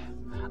staff,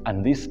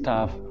 and this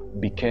staff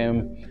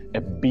became a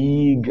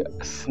big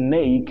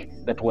snake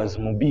that was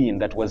mubin,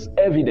 that was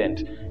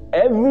evident.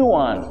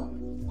 Everyone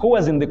who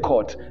was in the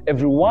court,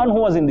 everyone who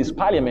was in this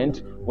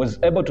parliament was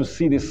able to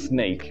see this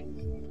snake,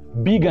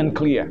 big and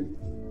clear,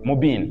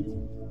 mubin.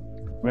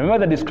 Remember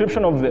the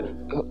description of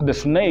the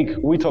snake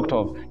we talked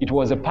of? It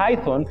was a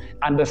python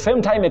and at the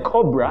same time a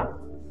cobra,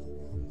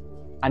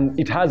 and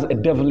it has a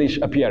devilish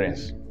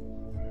appearance.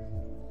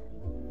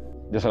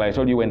 Just like I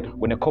told you,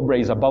 when a cobra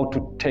is about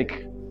to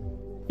take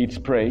its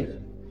prey,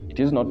 it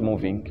is not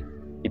moving,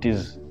 it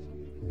is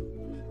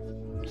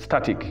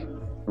static,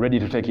 ready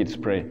to take its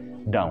prey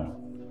down.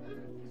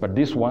 But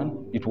this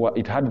one,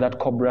 it had that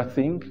cobra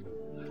thing.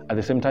 At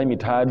the same time,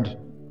 it had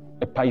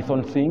a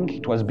python thing.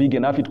 It was big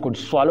enough it could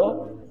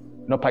swallow.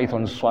 No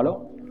pythons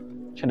swallow,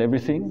 and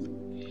everything.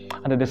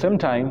 And at the same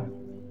time,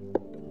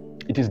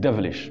 it is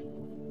devilish.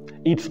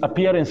 Its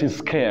appearance is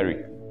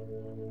scary.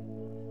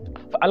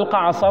 فَأَلْقَى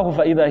عَصَاهُ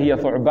فَإِذَا هِيَ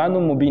ثُعْبَانٌ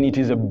مُبِينٌ. It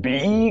is a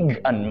big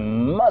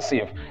and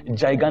massive,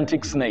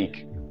 gigantic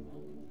snake.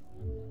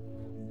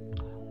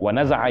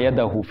 وَنَزَعَ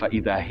يَدَهُ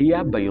فَإِذَا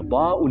هِيَ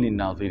بَيْضَاءُ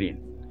لِلنَّاظِرِينَ.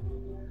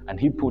 And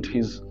he put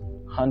his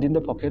hand in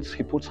the pockets,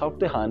 he puts out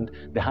the hand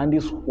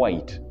is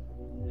white.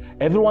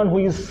 Everyone who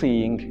is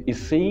seeing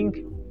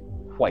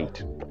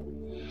white.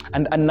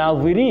 And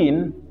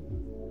Nazirin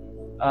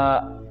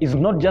is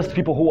not just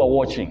people who are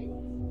watching.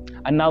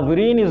 And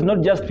Nazirin is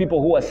not just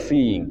people who are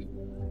seeing.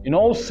 You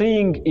know,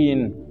 seeing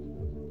in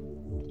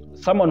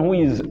someone who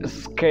is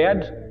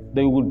scared,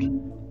 they would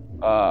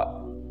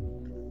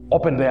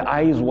open their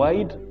eyes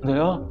wide.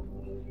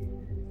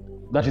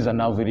 That is a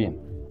Nazirin.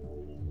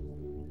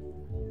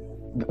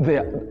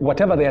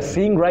 Whatever they are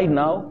seeing right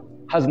now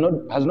has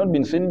not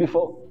been seen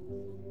before.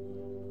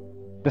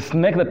 The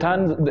snake that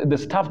turns, the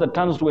staff that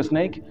turns to a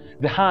snake,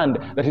 the hand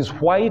that is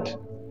white,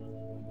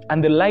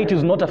 and the light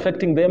is not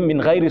affecting them. Min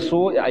ghayri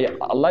su'.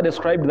 Allah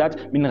described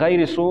that. Min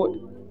ghayri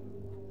su'.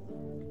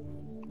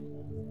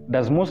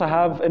 Does Musa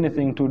have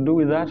anything to do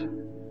with that?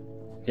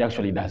 He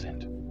actually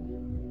doesn't.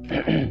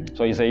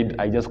 So he said,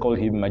 I just called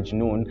him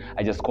Majnoon.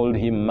 I just called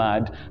him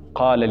mad.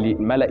 قَالَ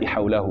لِمَلَئِ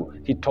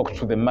حَوْلَهُ. He talked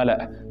to the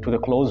mala', to the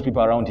close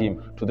people around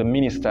him, to the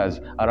ministers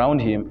around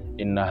him.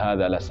 إِنَّ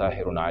هَذَا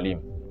لَسَاحِرٌ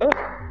عَلِيمٌ.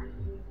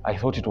 I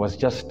thought it was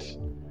just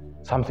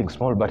something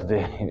small, but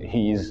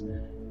he's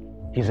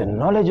a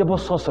knowledgeable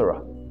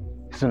sorcerer.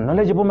 He's a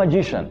knowledgeable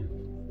magician.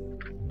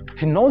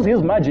 He knows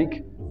his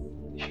magic.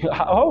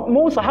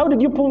 Musa, how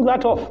did you pull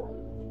that off?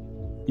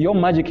 Your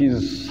magic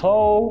is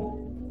so...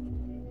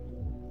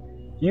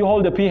 You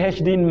hold a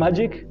PhD in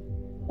magic?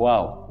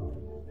 Wow.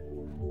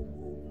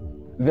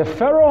 The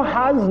Pharaoh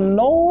has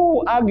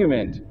no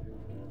argument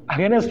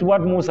against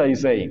what Musa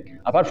is saying,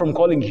 apart from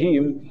calling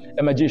him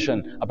a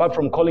magician, apart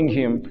from calling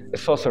him a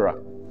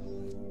sorcerer.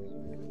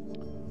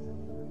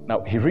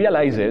 Now, he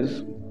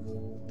realizes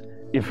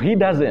if he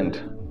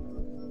doesn't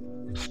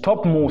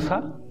stop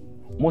Musa,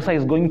 Musa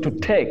is going to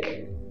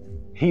take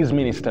his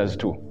ministers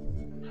too.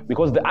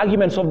 Because the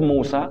arguments of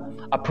Musa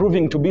are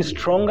proving to be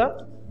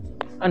stronger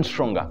and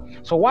stronger.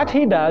 So what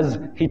he does,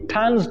 he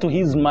turns to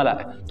his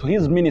mala, to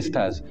his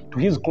ministers, to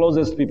his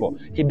closest people.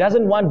 He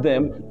doesn't want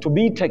them to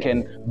be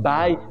taken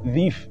by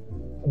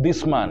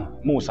this man,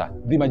 Musa,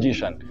 the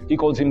magician. He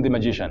calls him the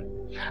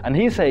magician. And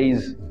he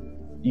says,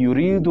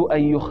 يُرِيدُ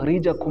أَن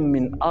يُخْرِجَكُم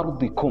مِّنْ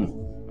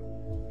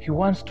أَرْضِكُم. He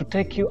wants to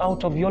take you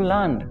out of your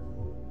land.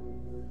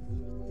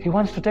 He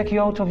wants to take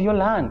you out of your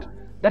land.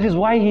 That is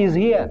why he is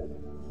here.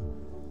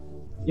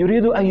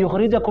 يُرِيدُ أَن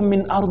يُخْرِجَكُم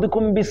مِّنْ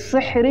أَرْضِكُم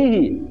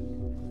بِسِحْرِهِ.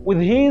 With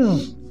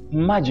his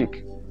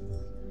magic.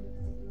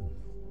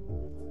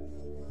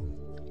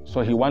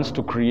 So he wants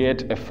to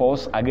create a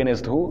force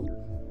against who?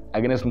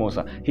 Against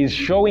Musa. He's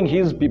showing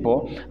his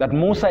people that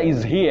Musa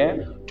is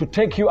here to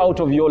take you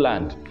out of your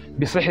land.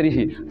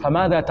 بِسِحْرِهِ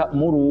فَمَاذَا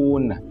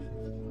تَأْمُرُونَ.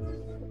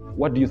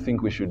 What do you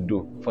think we should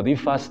do? For the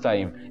first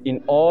time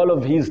in all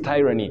of his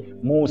tyranny,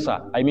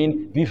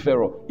 the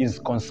Pharaoh is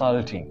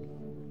consulting.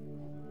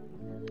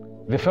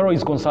 The Pharaoh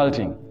is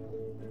consulting.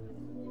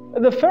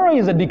 The Pharaoh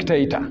is a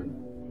dictator.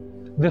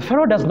 The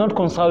Pharaoh does not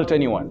consult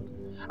anyone.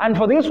 And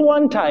for this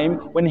one time,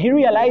 when he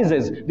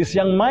realizes this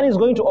young man is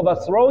going to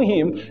overthrow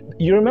him,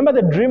 you remember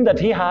the dream that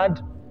he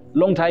had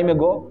long time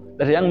ago?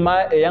 That a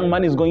young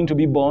man is going to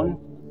be born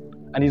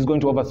and he's going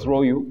to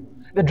overthrow you.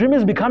 The dream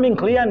is becoming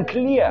clear and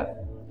clear.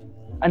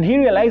 And he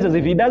realizes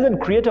if he doesn't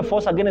create a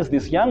force against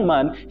this young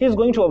man, he's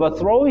going to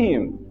overthrow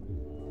him.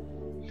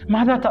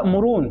 Mada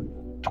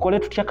ta'murun, tukole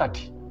tutia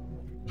kati.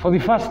 For the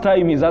first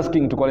time, he's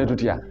asking tukole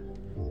tutia.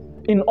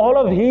 In all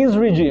of his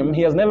regime,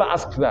 he has never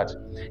asked that.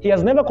 He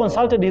has never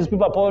consulted his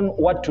people upon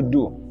what to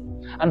do.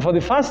 And for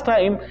the first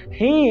time,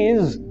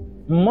 his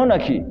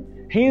monarchy,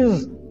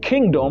 his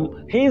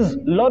kingdom, his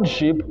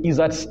lordship is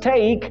at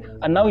stake,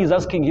 and now he's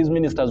asking his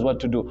ministers what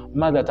to do.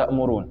 Mada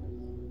ta'murun.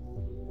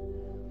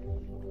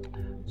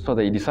 So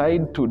they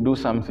decide to do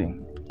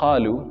something.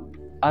 قالوا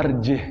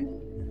أرجه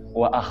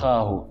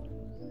وأخاه.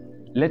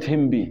 Let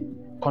him be.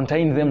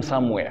 Contain them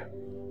somewhere.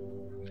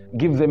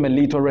 Give them a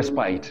little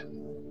respite.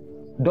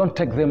 Don't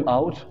take them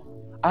out.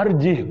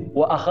 Arjih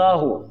wa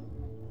akhahu.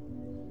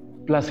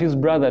 Plus his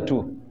brother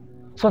too.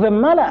 So the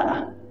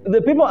mala,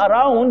 the people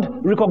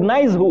around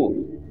recognize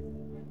who?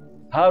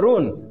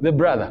 Harun, the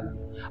brother.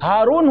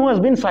 Harun, who has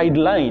been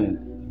sidelined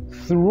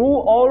through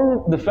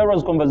all the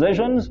Pharaoh's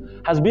conversations,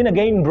 has been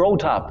again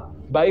brought up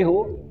by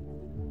who?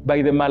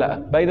 By the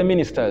mala, by the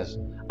ministers.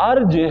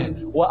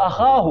 Arjih wa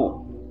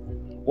akhahu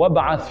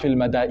wab'ath fil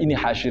madaini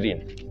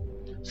hashirin.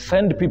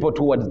 Send people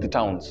towards the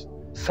towns.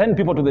 Send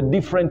people to the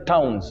different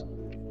towns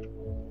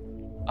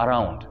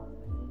around.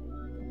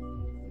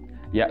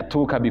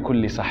 يَأْتُوكَ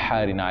بِكُلِّ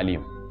سَحَّارٍ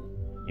عَلِيمٍ.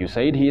 You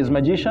said he is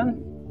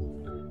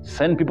magician?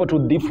 Send people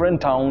to different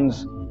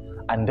towns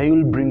and they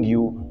will bring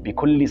you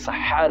بِكُلِّ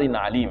سَحَّارٍ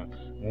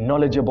عَلِيمٍ.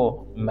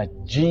 Knowledgeable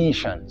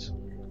magicians.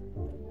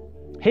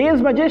 He is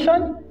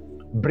magician?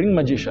 Bring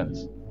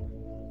magicians.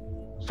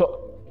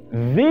 So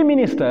the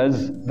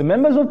ministers, the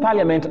members of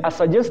parliament are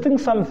suggesting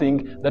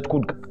something that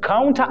could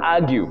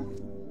counter-argue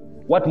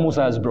what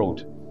Musa has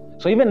brought.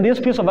 So even this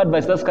piece of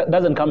advice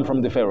doesn't come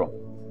from the Pharaoh,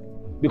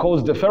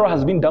 because the Pharaoh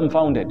has been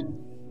dumbfounded.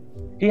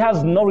 He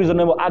has no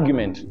reasonable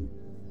argument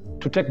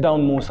to take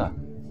down Musa.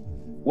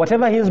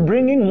 Whatever he's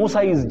bringing,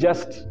 Musa is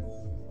just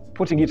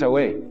putting it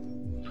away.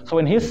 So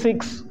when he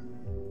seeks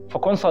for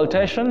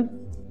consultation,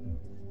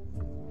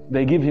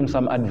 they give him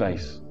some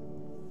advice.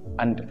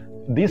 And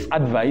this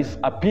advice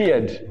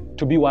appeared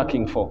to be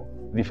working for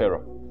the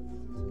Pharaoh.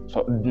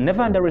 So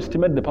never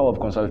underestimate the power of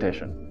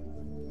consultation.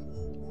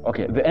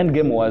 Okay, the end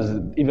game was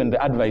even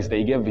the advice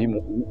they gave him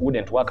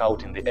wouldn't work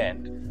out in the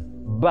end.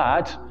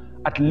 But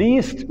at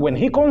least when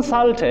he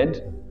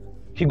consulted,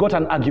 he got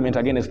an argument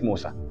against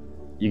Musa.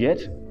 You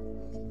get?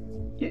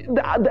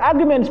 The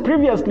arguments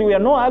previously were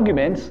no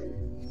arguments,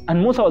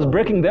 and Musa was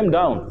breaking them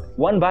down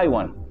one by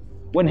one.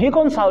 When he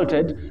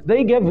consulted,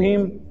 they gave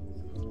him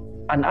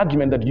an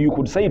argument that you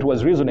could say it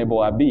was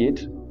reasonable,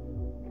 albeit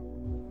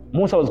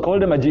Musa was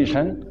called a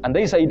magician, and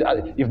they said,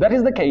 if that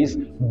is the case,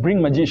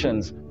 bring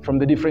magicians from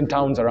the different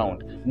towns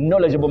around,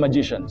 knowledgeable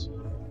magicians.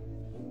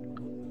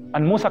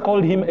 And Musa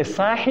called him a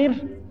sahir.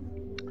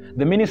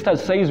 The minister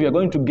says, we are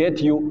going to get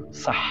you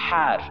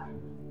sahar.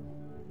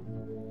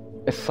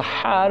 A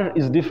sahar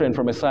is different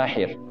from a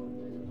sahir.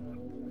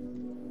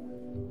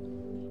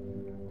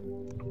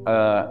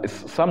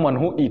 Someone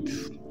who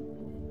eats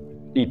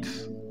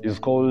is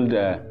called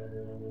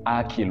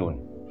akilun.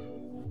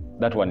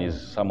 That one is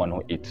someone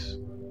who eats.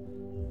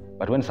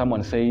 But when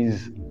someone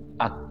says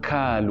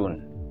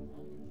akalun,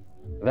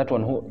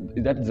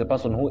 that is the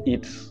person who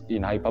eats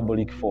in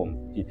hyperbolic form.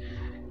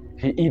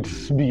 He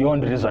eats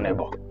beyond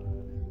reasonable.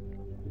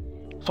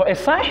 So a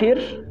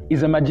sahir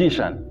is a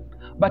magician,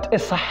 but a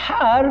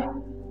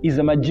sahar is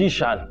a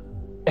magician.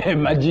 A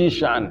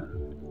magician.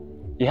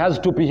 He has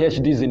 2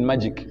 PhDs in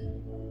magic.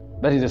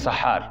 That is a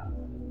sahar.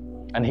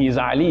 And he is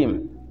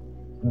alim.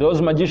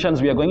 Those magicians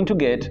we are going to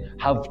get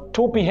have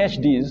 2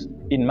 PhDs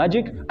in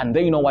magic, and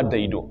they know what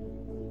they do.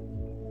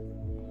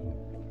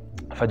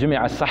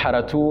 فَجُمِعَ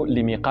السَّحَرَةُ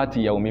لِمِيقَاتِ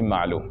يَوْمٍ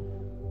مَعْلُومٍ.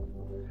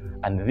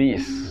 And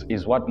this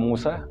is what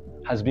Musa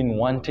has been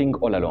wanting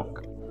all along.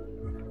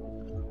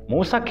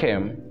 Musa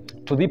came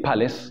to the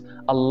palace.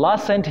 Allah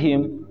sent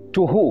him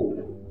to who?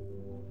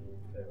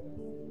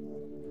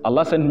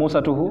 Allah sent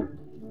Musa to who?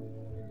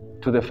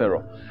 To the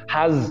Pharaoh.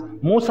 Has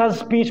Musa's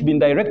speech been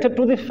directed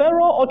to the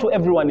Pharaoh or to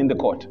everyone in the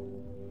court?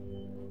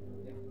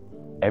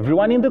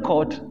 Everyone in the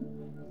court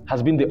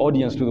has been the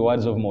audience to the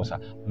words of Musa.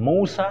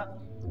 Musa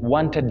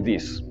wanted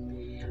this.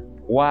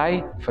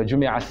 Why?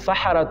 فَجُمِعَ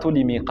السَّحَرَةُ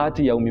لِمِيقَاتِ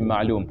يَوْمٍ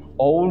مَعْلُومٍ.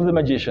 All the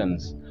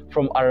magicians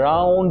from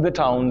around the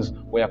towns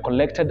were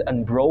collected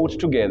and brought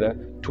together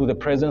to the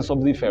presence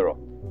of the Pharaoh.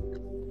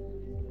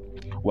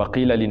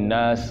 وَقِيلَ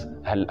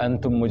لِلنَّاسِ هَلْ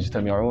أَنْتُمْ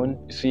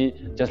مُجْتَمِعُونَ. You see,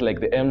 just like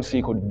the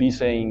MC could be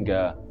saying,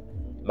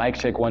 mic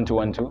check 1 2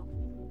 1 2.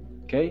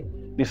 Okay?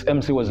 This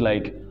MC was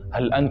like,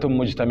 هَلْ أَنْتُمْ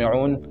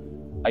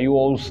مُجْتَمِعُونَ. Are you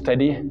all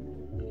steady?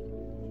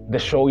 The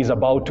show is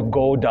about to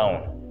go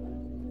down.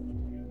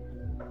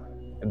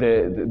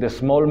 The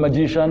small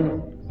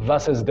magician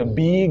versus the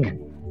big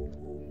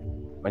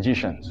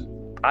magicians.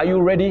 Are you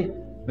ready?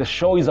 The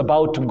show is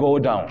about to go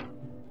down.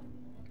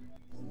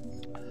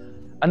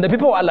 And the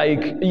people are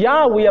like,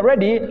 yeah, we are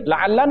ready.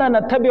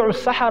 لَعَلَّنَا نَتَّبِعُ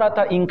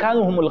السَّحَرَةَ إِن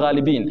كَانُوا هُمُ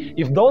الْغَالِبِينَ.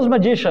 If those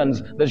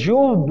magicians that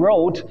you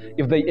brought,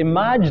 if they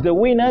emerge the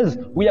winners,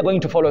 we are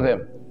going to follow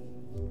them.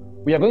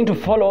 We are going to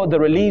follow the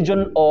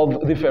religion of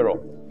the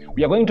Pharaoh.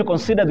 We are going to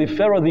consider the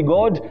Pharaoh the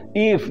God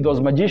if those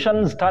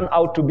magicians turn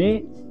out to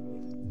be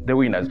the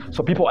winners.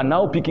 So people are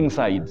now picking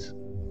sides.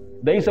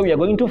 They say we are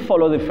going to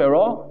follow the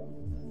Pharaoh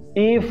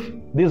if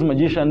these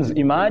magicians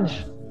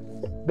emerge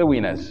the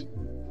winners.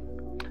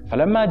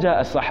 فَلَمَّا جَاءَ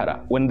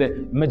السَّحَرَةُ. When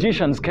the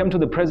magicians came to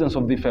the presence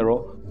of the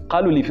Pharaoh,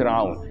 قَالُوا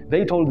لِفِرْعَوْنَ.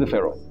 They told the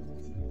Pharaoh,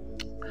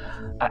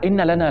 أَإِنَّ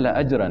لَنَا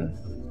لَأَجْرًا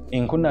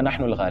إِن كُنَّا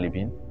نَحْنُ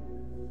الْغَالِبِينَ.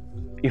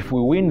 If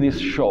we win this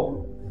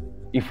show,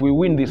 if we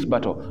win this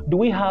battle, do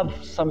we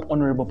have some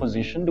honorable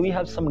position? Do we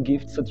have some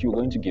gifts that you're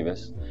going to give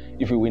us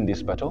if we win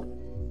this battle?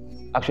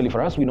 Actually,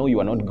 for us, we know you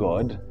are not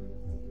God.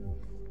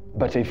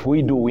 But if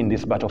we do win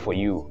this battle for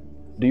you,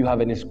 do you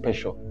have any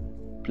special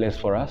place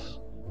for us?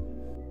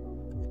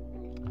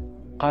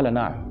 قال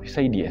نعم. He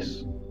said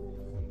yes.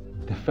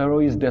 The Pharaoh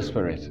is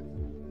desperate.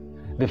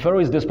 The Pharaoh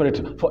is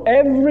desperate. For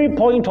every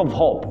point of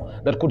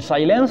hope that could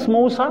silence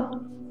Musa,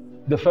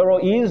 the Pharaoh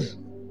is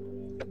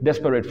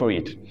desperate for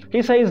it.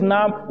 He says,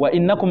 "Nam wa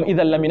innakum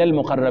idhal laminal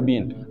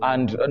muqarrabin."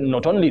 And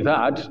not only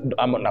that,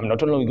 I'm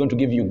not only going to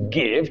give you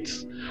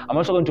gifts, I'm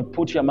also going to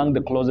put you among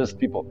the closest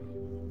people.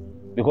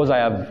 Because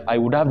I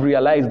would have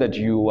realized that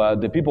you are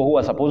the people who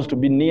are supposed to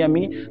be near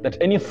me, that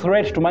any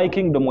threat to my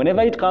kingdom,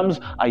 whenever it comes,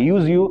 I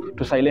use you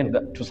to silence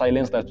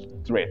that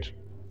threat.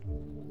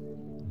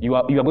 You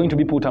are going to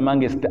be put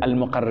amongst the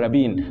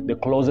al-muqarrabin, the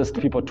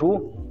closest people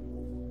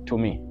to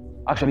me.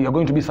 Actually, you're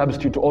going to be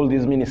substitute to all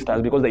these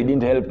ministers because they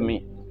didn't help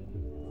me.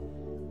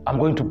 I'm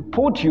going to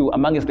put you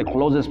amongst the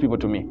closest people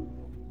to me.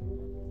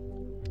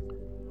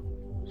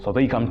 So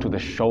they come to the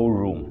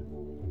showroom,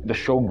 the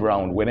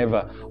showground,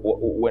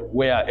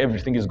 where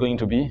everything is going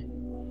to be.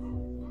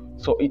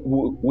 So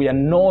we are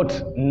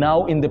not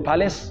now in the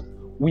palace,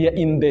 we are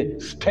in the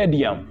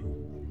stadium.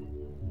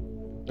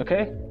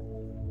 Okay?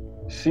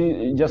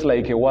 See, just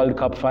like a World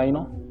Cup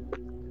final,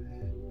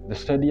 the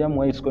stadium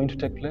where it's going to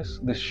take place,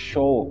 the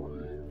show,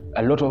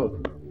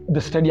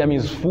 the stadium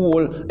is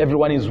full,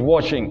 everyone is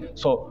watching.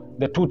 So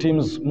the two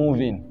teams move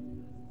in.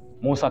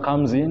 Musa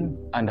comes in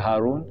and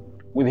Harun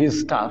with his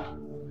staff,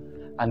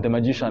 and the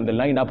magician, the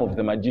lineup of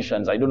the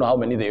magicians, I don't know how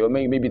many they were,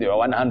 maybe they were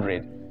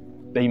 100,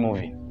 they move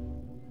in.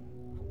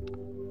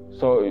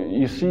 So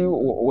you see,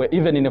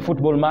 even in a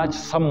football match,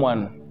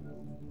 someone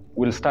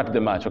will start the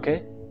match,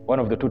 okay? One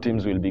of the two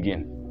teams will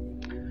begin.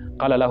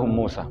 قَالَ لَهُمْ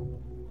Musa.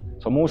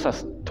 So Musa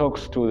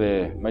talks to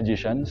the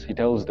magicians, he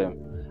tells them,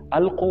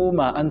 ألقوا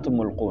ما أنتم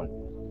ملقون.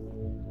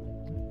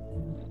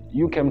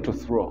 You came to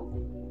throw.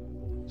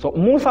 So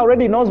Musa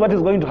already knows what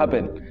is going to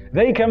happen.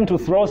 They came to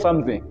throw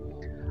something.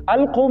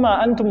 ألقوا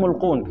ما أنتم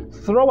ملقون.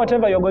 Throw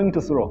whatever you're going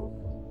to throw.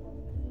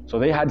 So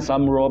they had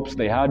some ropes,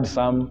 they had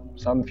some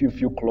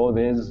few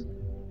clothes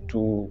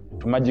to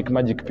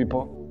magic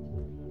people.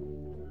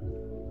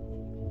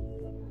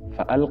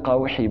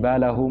 فألقوا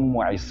حبالهم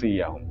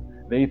وعصيهم.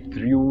 They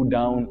threw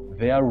down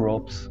their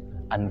ropes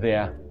and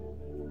their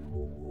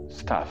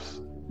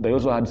staffs. They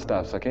also had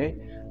staffs, okay?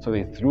 So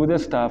they threw the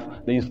staff,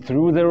 they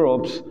threw the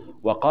ropes.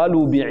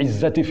 وقالوا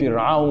بعزة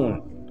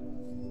فرعون.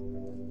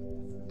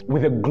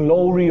 With the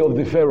glory of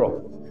the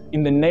Pharaoh.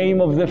 In the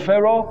name of the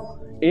Pharaoh,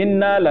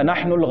 إنا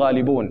لنحن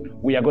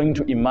الغالبون. We are going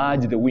to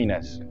emerge the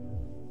winners.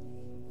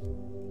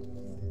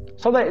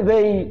 So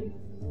they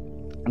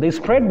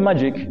spread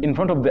magic in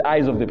front of the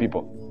eyes of the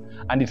people.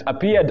 And it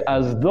appeared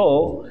as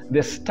though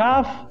the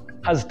staff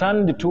has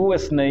turned to a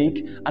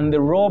snake and the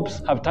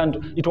ropes have turned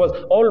to, it was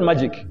all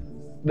magic.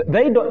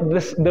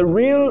 The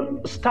real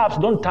staffs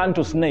don't turn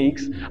to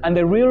snakes and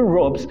the real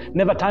ropes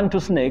never turn to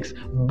snakes,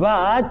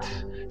 but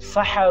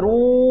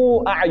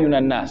saharu a'yun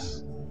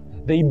an-nas.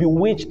 They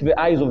bewitched the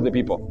eyes of the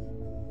people.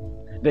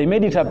 They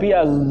made it appear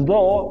as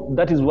though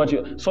that is what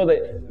you, so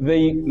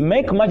they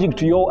make magic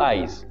to your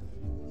eyes.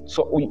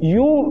 So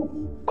you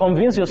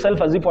convince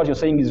yourself as if what you're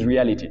saying is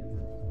reality.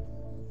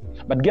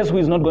 But guess who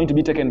is not going to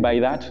be taken by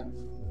that?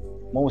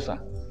 Musa.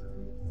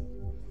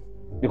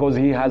 Because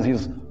he has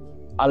his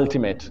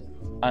ultimate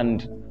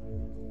and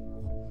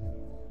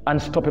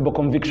unstoppable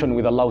conviction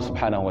with Allah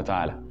subhanahu wa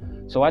ta'ala.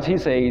 So what he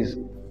says,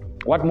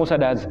 what Musa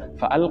does,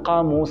 فَأَلْقَى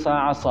مُوسَى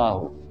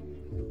عَصَاهُ.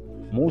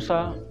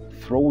 Musa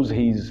throws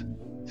his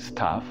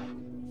staff,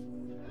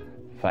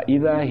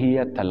 فَإِذَا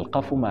هِيَ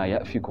تَلْقَفُ مَا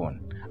يَأْفِكُونَ.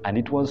 And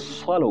it was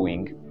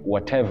swallowing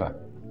whatever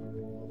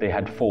they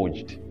had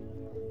forged.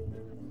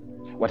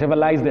 Whatever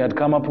lies they had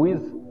come up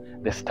with,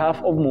 the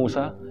staff of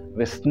Musa,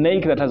 the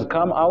snake that has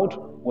come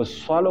out, was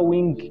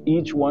swallowing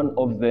each one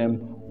of them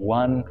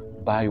one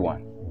by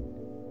one.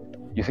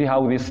 You see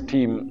how this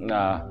team,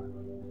 the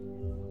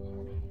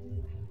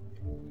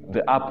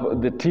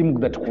team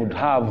that could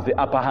have the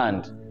upper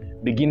hand,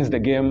 begins the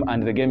game,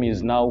 and the game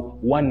is now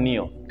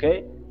 1-0.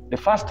 Okay, the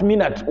first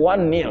minute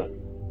 1-0,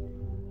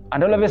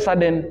 and all of a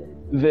sudden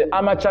the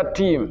amateur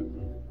team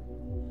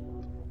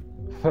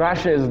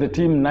thrashes the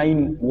team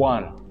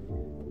 9-1.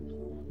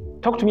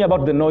 Talk to me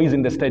about the noise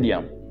in the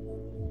stadium.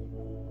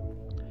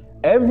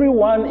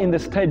 Everyone in the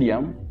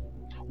stadium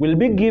will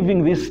be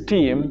giving this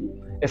team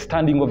a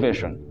standing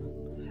ovation.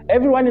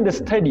 Everyone in the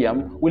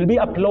stadium will be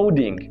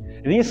applauding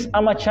this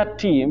amateur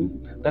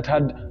team that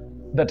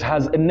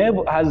has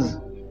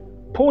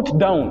put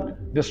down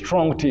the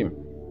strong team.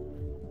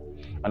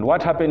 And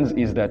what happens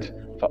is that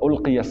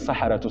فَأُلْقِيَ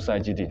السَّحَرَةُ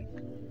سَاجِدِينَ.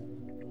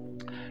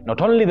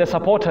 Not only the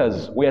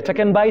supporters were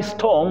taken by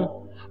storm,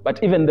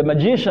 but even the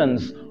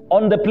magicians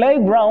on the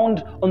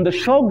playground, on the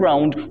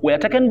showground, were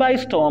taken by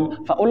storm.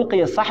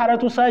 فَأُلْقِيَ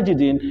السَّحَرَةُ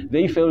سَاجِدِينَ.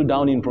 They fell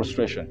down in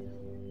prostration.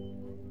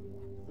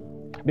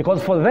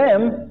 Because for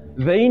them,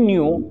 they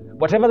knew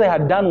whatever they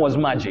had done was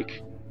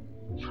magic.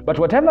 But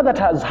whatever that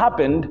has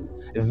happened,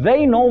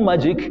 they know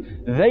magic,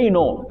 they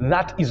know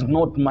that is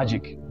not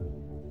magic.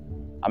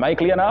 Am I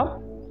clear now?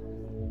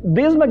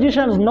 These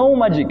magicians know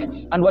magic,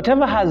 and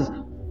whatever has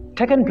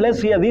taken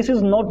place here, this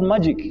is not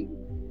magic.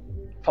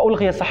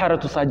 فَأُلْقِيَ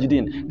السَّحَرَةُ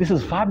سَاجِدِينَ. This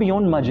is far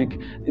beyond magic.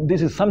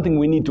 This is something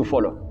we need to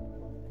follow.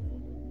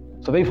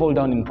 So they fall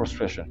down in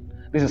prostration.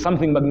 This is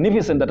something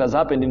magnificent that has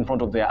happened in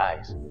front of their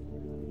eyes.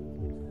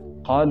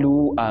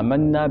 قَالُوا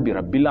آمَنَّا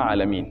بِرَبِّ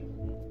الْعَالَمِينَ.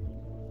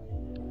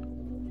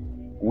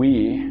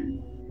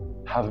 We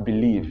have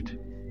believed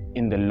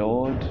in the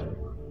Lord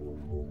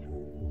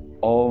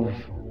of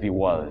the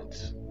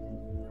worlds.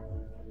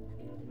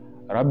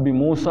 Rabbi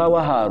Musa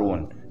wa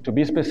Harun. To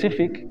be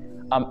specific,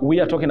 we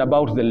are talking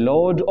about the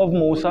Lord of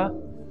Musa,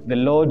 the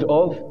Lord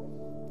of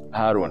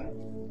Harun.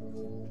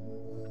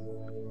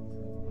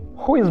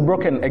 Who is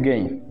broken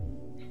again?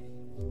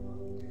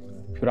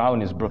 Pharaoh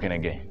is broken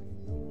again.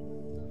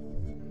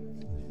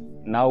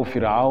 Now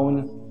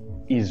Pharaoh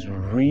is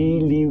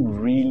really,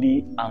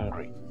 really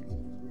angry.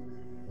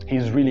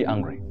 He's really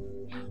angry.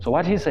 So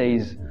what he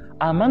says,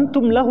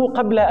 Amantum lahu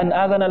qabla an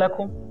adhana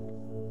lakum.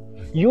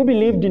 You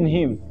believed in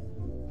him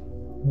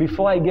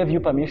before I gave you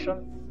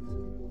permission?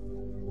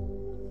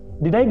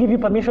 Did I give you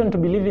permission to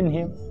believe in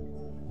him?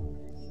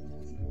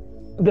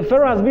 The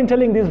Pharaoh has been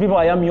telling these people,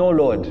 I am your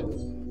Lord.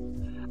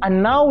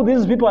 And now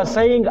these people are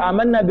saying,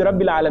 Amanna bi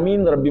Rabbil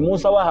Alameen, Rabbi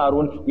Musa wa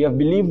Harun. We have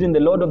believed in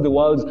the Lord of the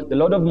worlds, the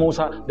Lord of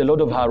Musa, the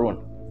Lord of Harun.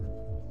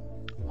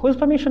 Whose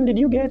permission did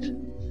you get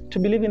to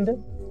believe in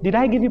them? Did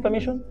I give you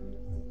permission?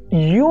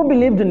 You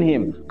believed in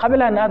him.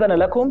 Qabla an adhana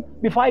lakum,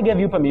 before I gave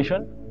you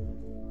permission.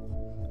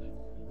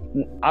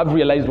 I've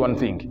realized one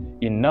thing.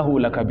 Innahu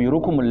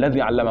lakabirukum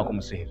alladhi allamakum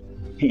sihr.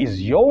 He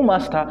is your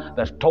master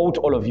that taught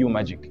all of you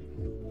magic.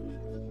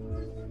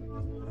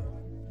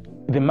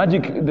 The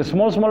magic, the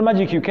small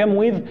magic you came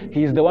with,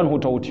 he is the one who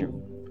taught you.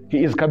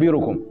 He is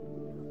kabirukum.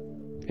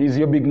 He is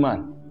your big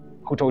man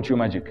who taught you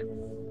magic.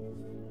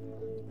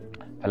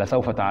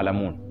 falasawfa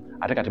ta'lamun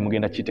ate kati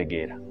mugenda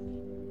kitegeera.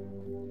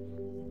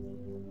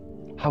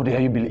 How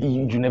dare you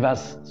believe you never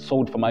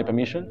sought for my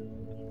permission?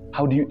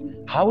 How do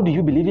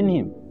you believe in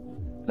him?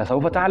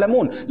 لسوف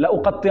تعلمون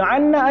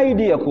لأقطعن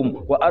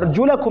أيديكم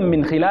وأرجلكم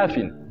من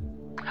خلاف.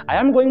 I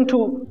am going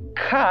to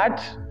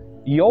cut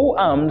your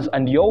arms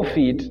and your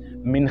feet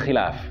min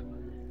khilaf.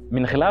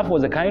 Min khilaf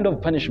was a kind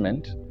of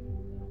punishment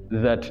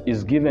that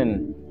is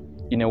given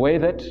in a way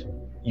that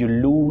you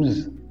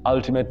lose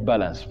ultimate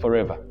balance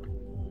forever.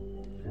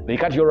 They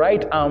cut your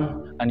right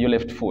arm and your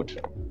left foot.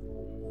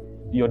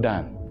 You're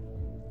done.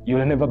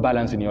 You'll never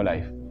balance in your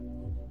life.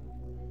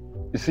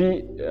 You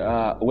see,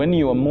 when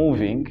you are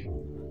moving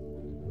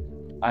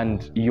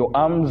and your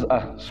arms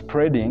are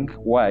spreading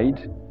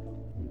wide,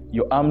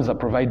 your arms are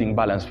providing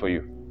balance for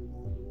you.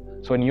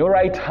 So when your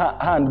right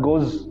hand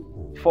goes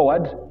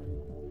forward,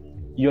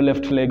 your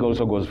left leg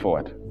also goes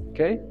forward,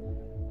 okay?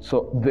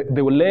 So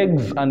the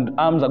legs and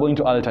arms are going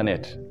to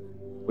alternate.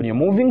 When you're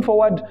moving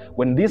forward,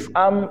 when this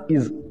arm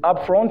is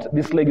up front,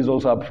 this leg is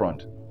also up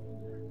front.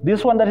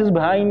 This one that is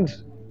behind,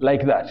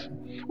 like that.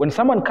 When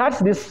someone cuts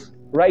this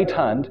right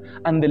hand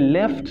and the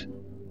left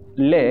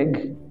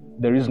leg,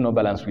 there is no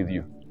balance with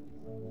you.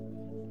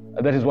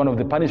 That is one of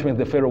the punishments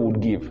the Pharaoh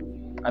would give.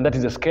 And that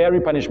is a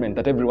scary punishment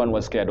that everyone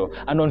was scared of.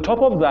 And on top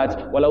of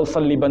that,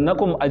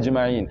 وَلَأُصَلِّبَنَّكُمْ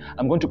أَجْمَعِينَ,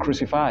 I'm going to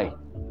crucify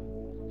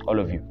all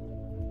of you.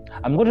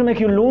 I'm going to make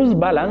you lose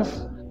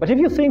balance. But if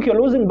you think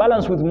you're losing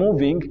balance with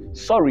moving,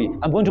 sorry,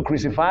 I'm going to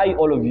crucify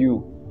all of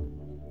you.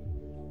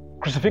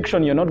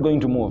 Crucifixion, you're not going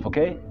to move,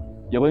 okay?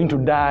 You're going to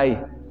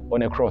die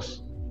on a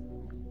cross.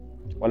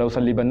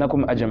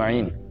 وَلَأُصَلِّبَنَّكُمْ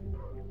أَجْمَعِينَ.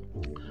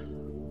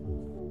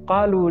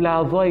 قَالُوا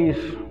لَا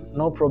ضَيْفٍ,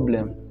 no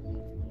problem.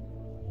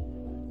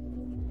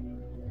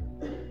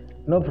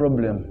 No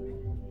problem.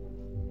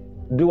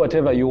 Do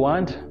whatever you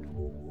want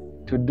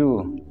to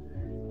do.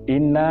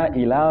 Inna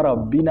ila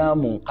rabbina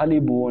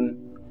munqalibun.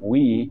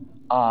 We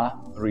are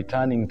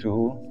returning to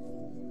who?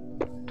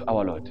 To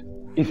our Lord.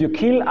 If you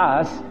kill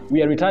us,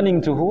 we are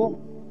returning to who?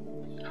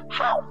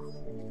 How?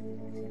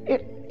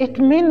 It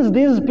means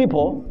these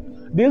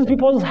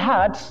people's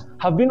hearts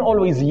have been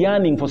always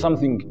yearning for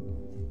something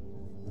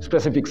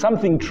specific,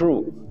 something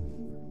true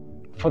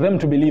for them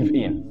to believe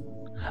in.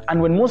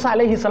 And when Musa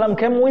alayhi salam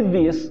came with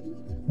this,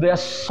 they are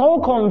so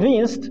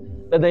convinced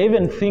that they're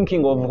even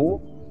thinking of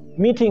who?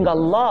 Meeting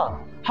Allah.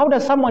 How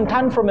does someone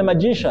turn from a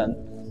magician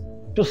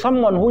to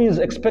someone who is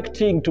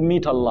expecting to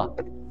meet Allah?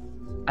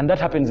 And that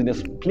happens in a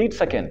split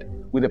second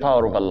with the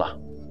power of Allah.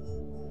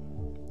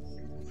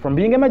 From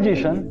being a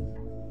magician,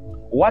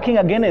 working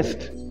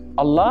against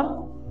Allah,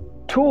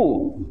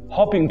 to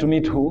hoping to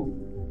meet who?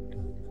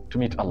 To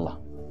meet Allah.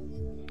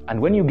 And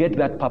when you get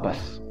that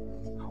purpose,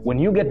 when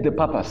you get the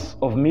purpose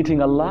of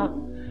meeting Allah,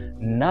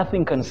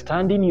 nothing can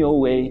stand in your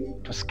way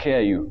to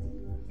scare you,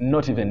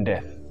 not even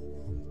death.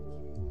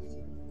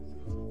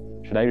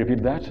 Should I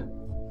repeat that?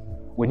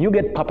 When you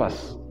get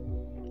purpose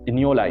in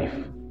your life,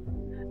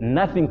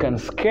 nothing can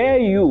scare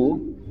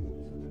you,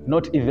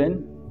 not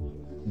even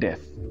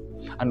death.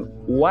 And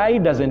why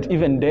doesn't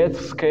even death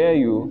scare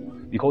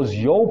you? Because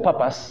your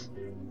purpose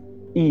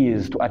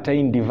is to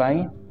attain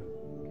divine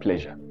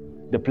pleasure,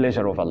 the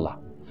pleasure of Allah.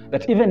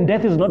 That even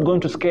death is not going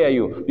to scare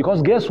you,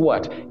 because guess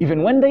what?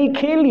 Even when they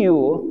kill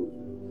you,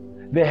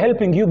 they're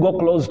helping you go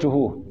close to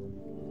who?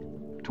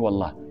 To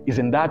Allah.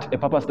 Isn't that a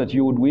purpose that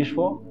you would wish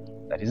for?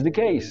 That is the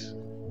case.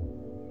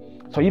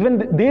 So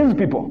even these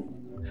people,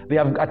 they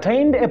have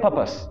attained a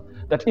purpose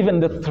that even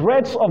the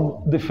threats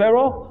of the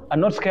Pharaoh are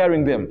not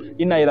scaring them.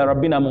 Inna ila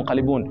rabbina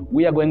munqalibun.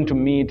 We are going to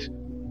meet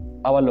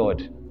our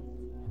Lord.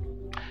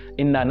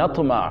 Inna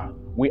natma.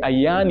 We are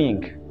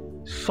yearning,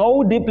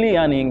 so deeply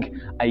yearning.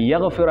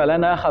 أَيَّغْفِرَ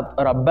لَنَا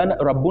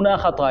رَبُّنَا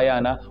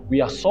خَطَايَانَا.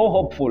 We are so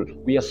hopeful.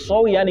 We are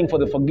so yearning for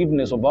the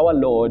forgiveness of our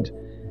Lord.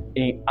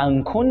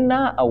 أَن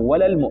كُنَّا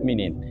أَوَّلَ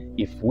الْمُؤْمِنِينَ.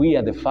 If we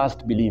are the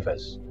first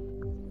believers.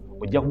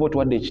 If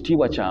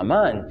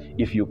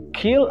you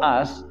kill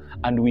us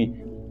and we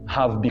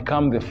have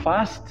become the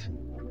first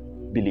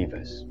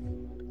believers.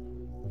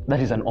 That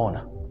is an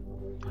honor.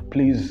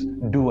 Please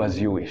do as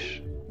you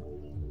wish.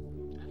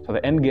 So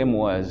the end game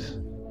was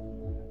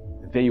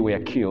they were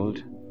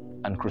killed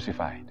and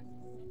crucified.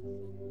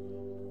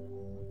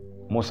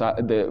 Musa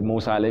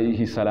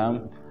alayhi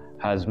salam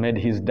has made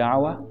his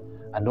da'wah,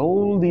 and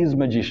all these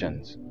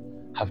magicians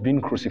have been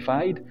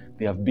crucified.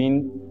 They have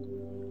been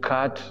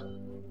cut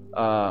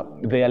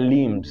their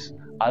limbs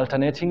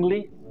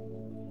alternatingly,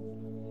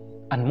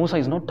 and Musa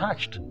is not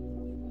touched.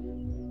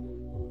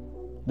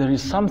 There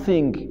is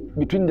something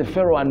between the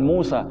Pharaoh and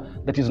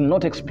Musa that is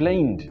not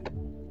explained.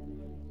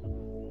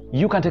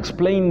 You can't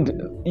explain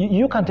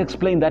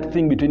that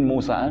thing between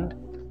Musa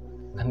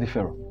and the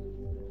Pharaoh.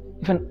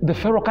 Even the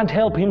Pharaoh can't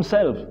help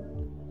himself.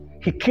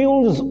 He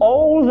kills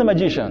all the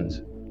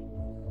magicians,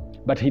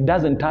 but he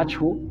doesn't touch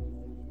who?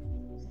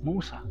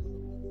 Musa.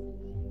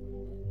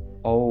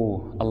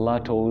 Oh, Allah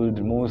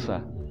told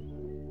Musa,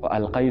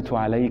 وَأَلْقَيْتُ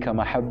عَلَيْكَ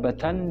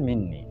مَحَبَّةً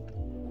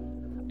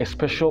مِنِّي. A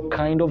special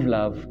kind of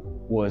love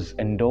was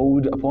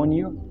endowed upon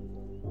you.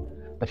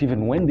 that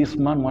even when this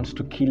man wants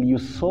to kill you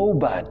so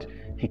bad,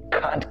 he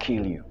can't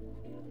kill you.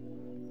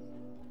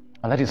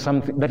 And that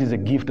is a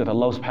gift that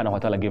Allah subhanahu wa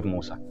ta'ala gave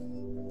Musa.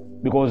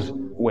 Because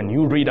when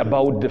you read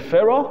about the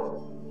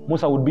Pharaoh,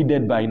 Musa would be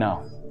dead by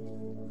now.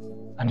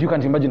 And you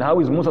can't imagine how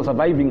is Musa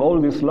surviving all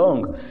this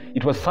long.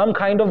 It was some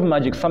kind of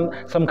magic,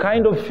 some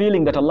kind of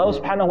feeling that Allah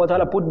subhanahu wa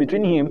ta'ala put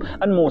between him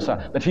and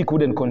Musa that he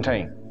couldn't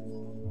contain.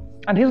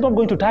 And he's not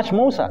going to touch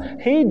Musa.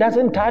 He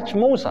doesn't touch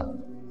Musa.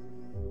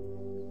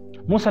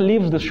 Musa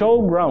leaves the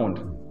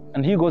showground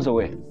and he goes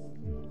away,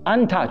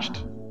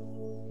 untouched.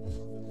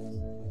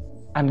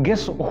 And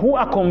guess who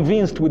are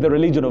convinced with the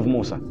religion of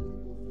Musa?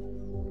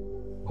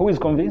 Who is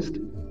convinced?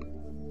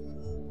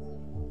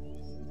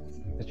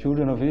 The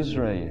children of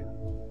Israel.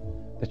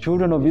 The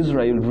children of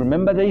Israel,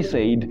 remember they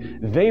said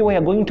they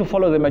were going to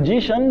follow the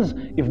magicians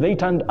if they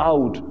turned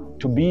out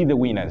to be the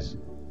winners.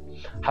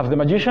 Have the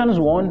magicians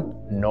won?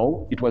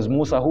 No, it was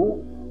Musa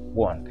who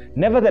won.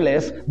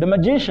 Nevertheless, the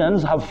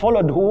magicians have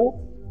followed who?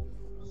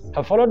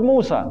 Have followed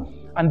Musa.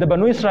 And the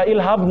Banu Israel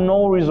have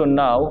no reason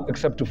now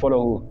except to follow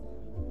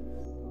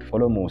who? To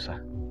follow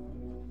Musa.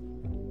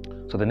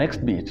 So the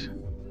next bit,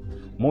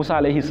 Musa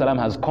alayhi salam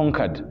has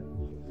conquered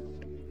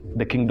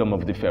the kingdom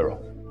of the Pharaoh.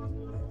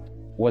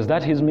 Was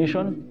that his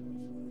mission?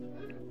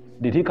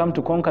 Did he come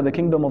to conquer the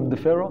kingdom of the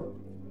Pharaoh?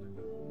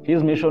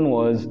 His mission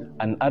was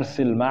an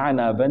arsil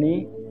ma'ana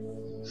bani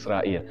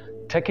Israel,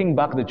 taking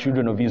back the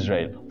children of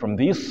Israel from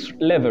this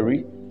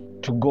slavery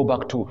to go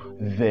back to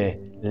the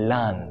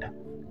land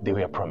they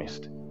were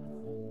promised.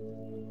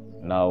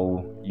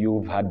 Now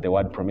you've heard the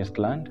word promised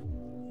land.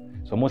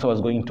 So Musa was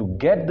going to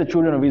get the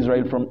children of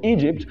Israel from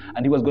Egypt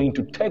and he was going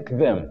to take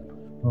them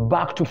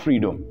back to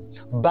freedom,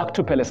 back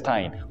to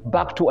Palestine,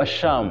 back to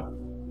Asham,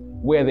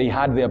 where they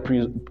had their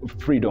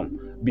freedom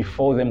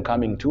before them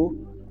coming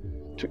to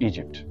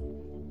Egypt.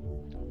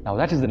 Now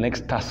that is the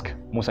next task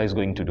Musa is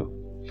going to do.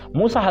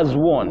 Musa has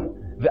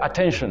won the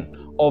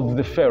attention of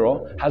the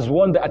Pharaoh, has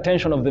won the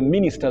attention of the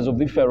ministers of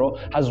the Pharaoh,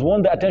 has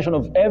won the attention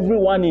of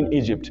everyone in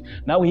Egypt.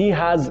 Now he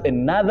has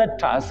another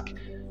task,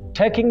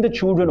 taking the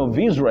children of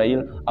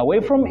Israel away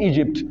from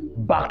Egypt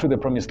back to the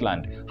promised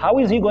land. How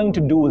is he going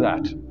to do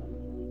that?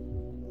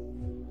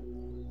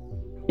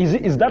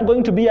 Is that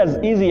going to be as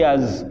easy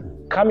as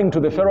coming to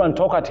the Pharaoh and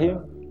talk at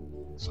him?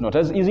 It's not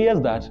as easy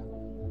as that.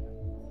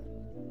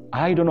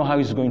 I don't know how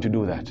he's going to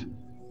do that.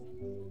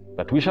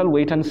 But we shall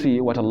wait and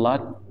see what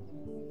Allah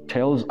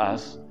tells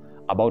us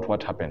about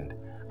what happened.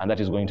 And that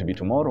is going to be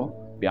tomorrow.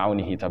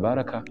 بِعَوْنِهِ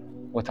تَبَارَكَ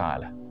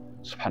وَتَعَالَى.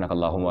 سبحانك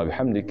اللهم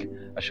وبحمدك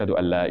أشهد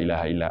أن لا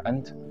إله إلا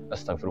أنت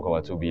أستغفرك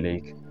وأتوب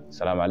إليك.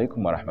 السلام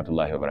عليكم ورحمة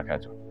الله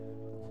وبركاته.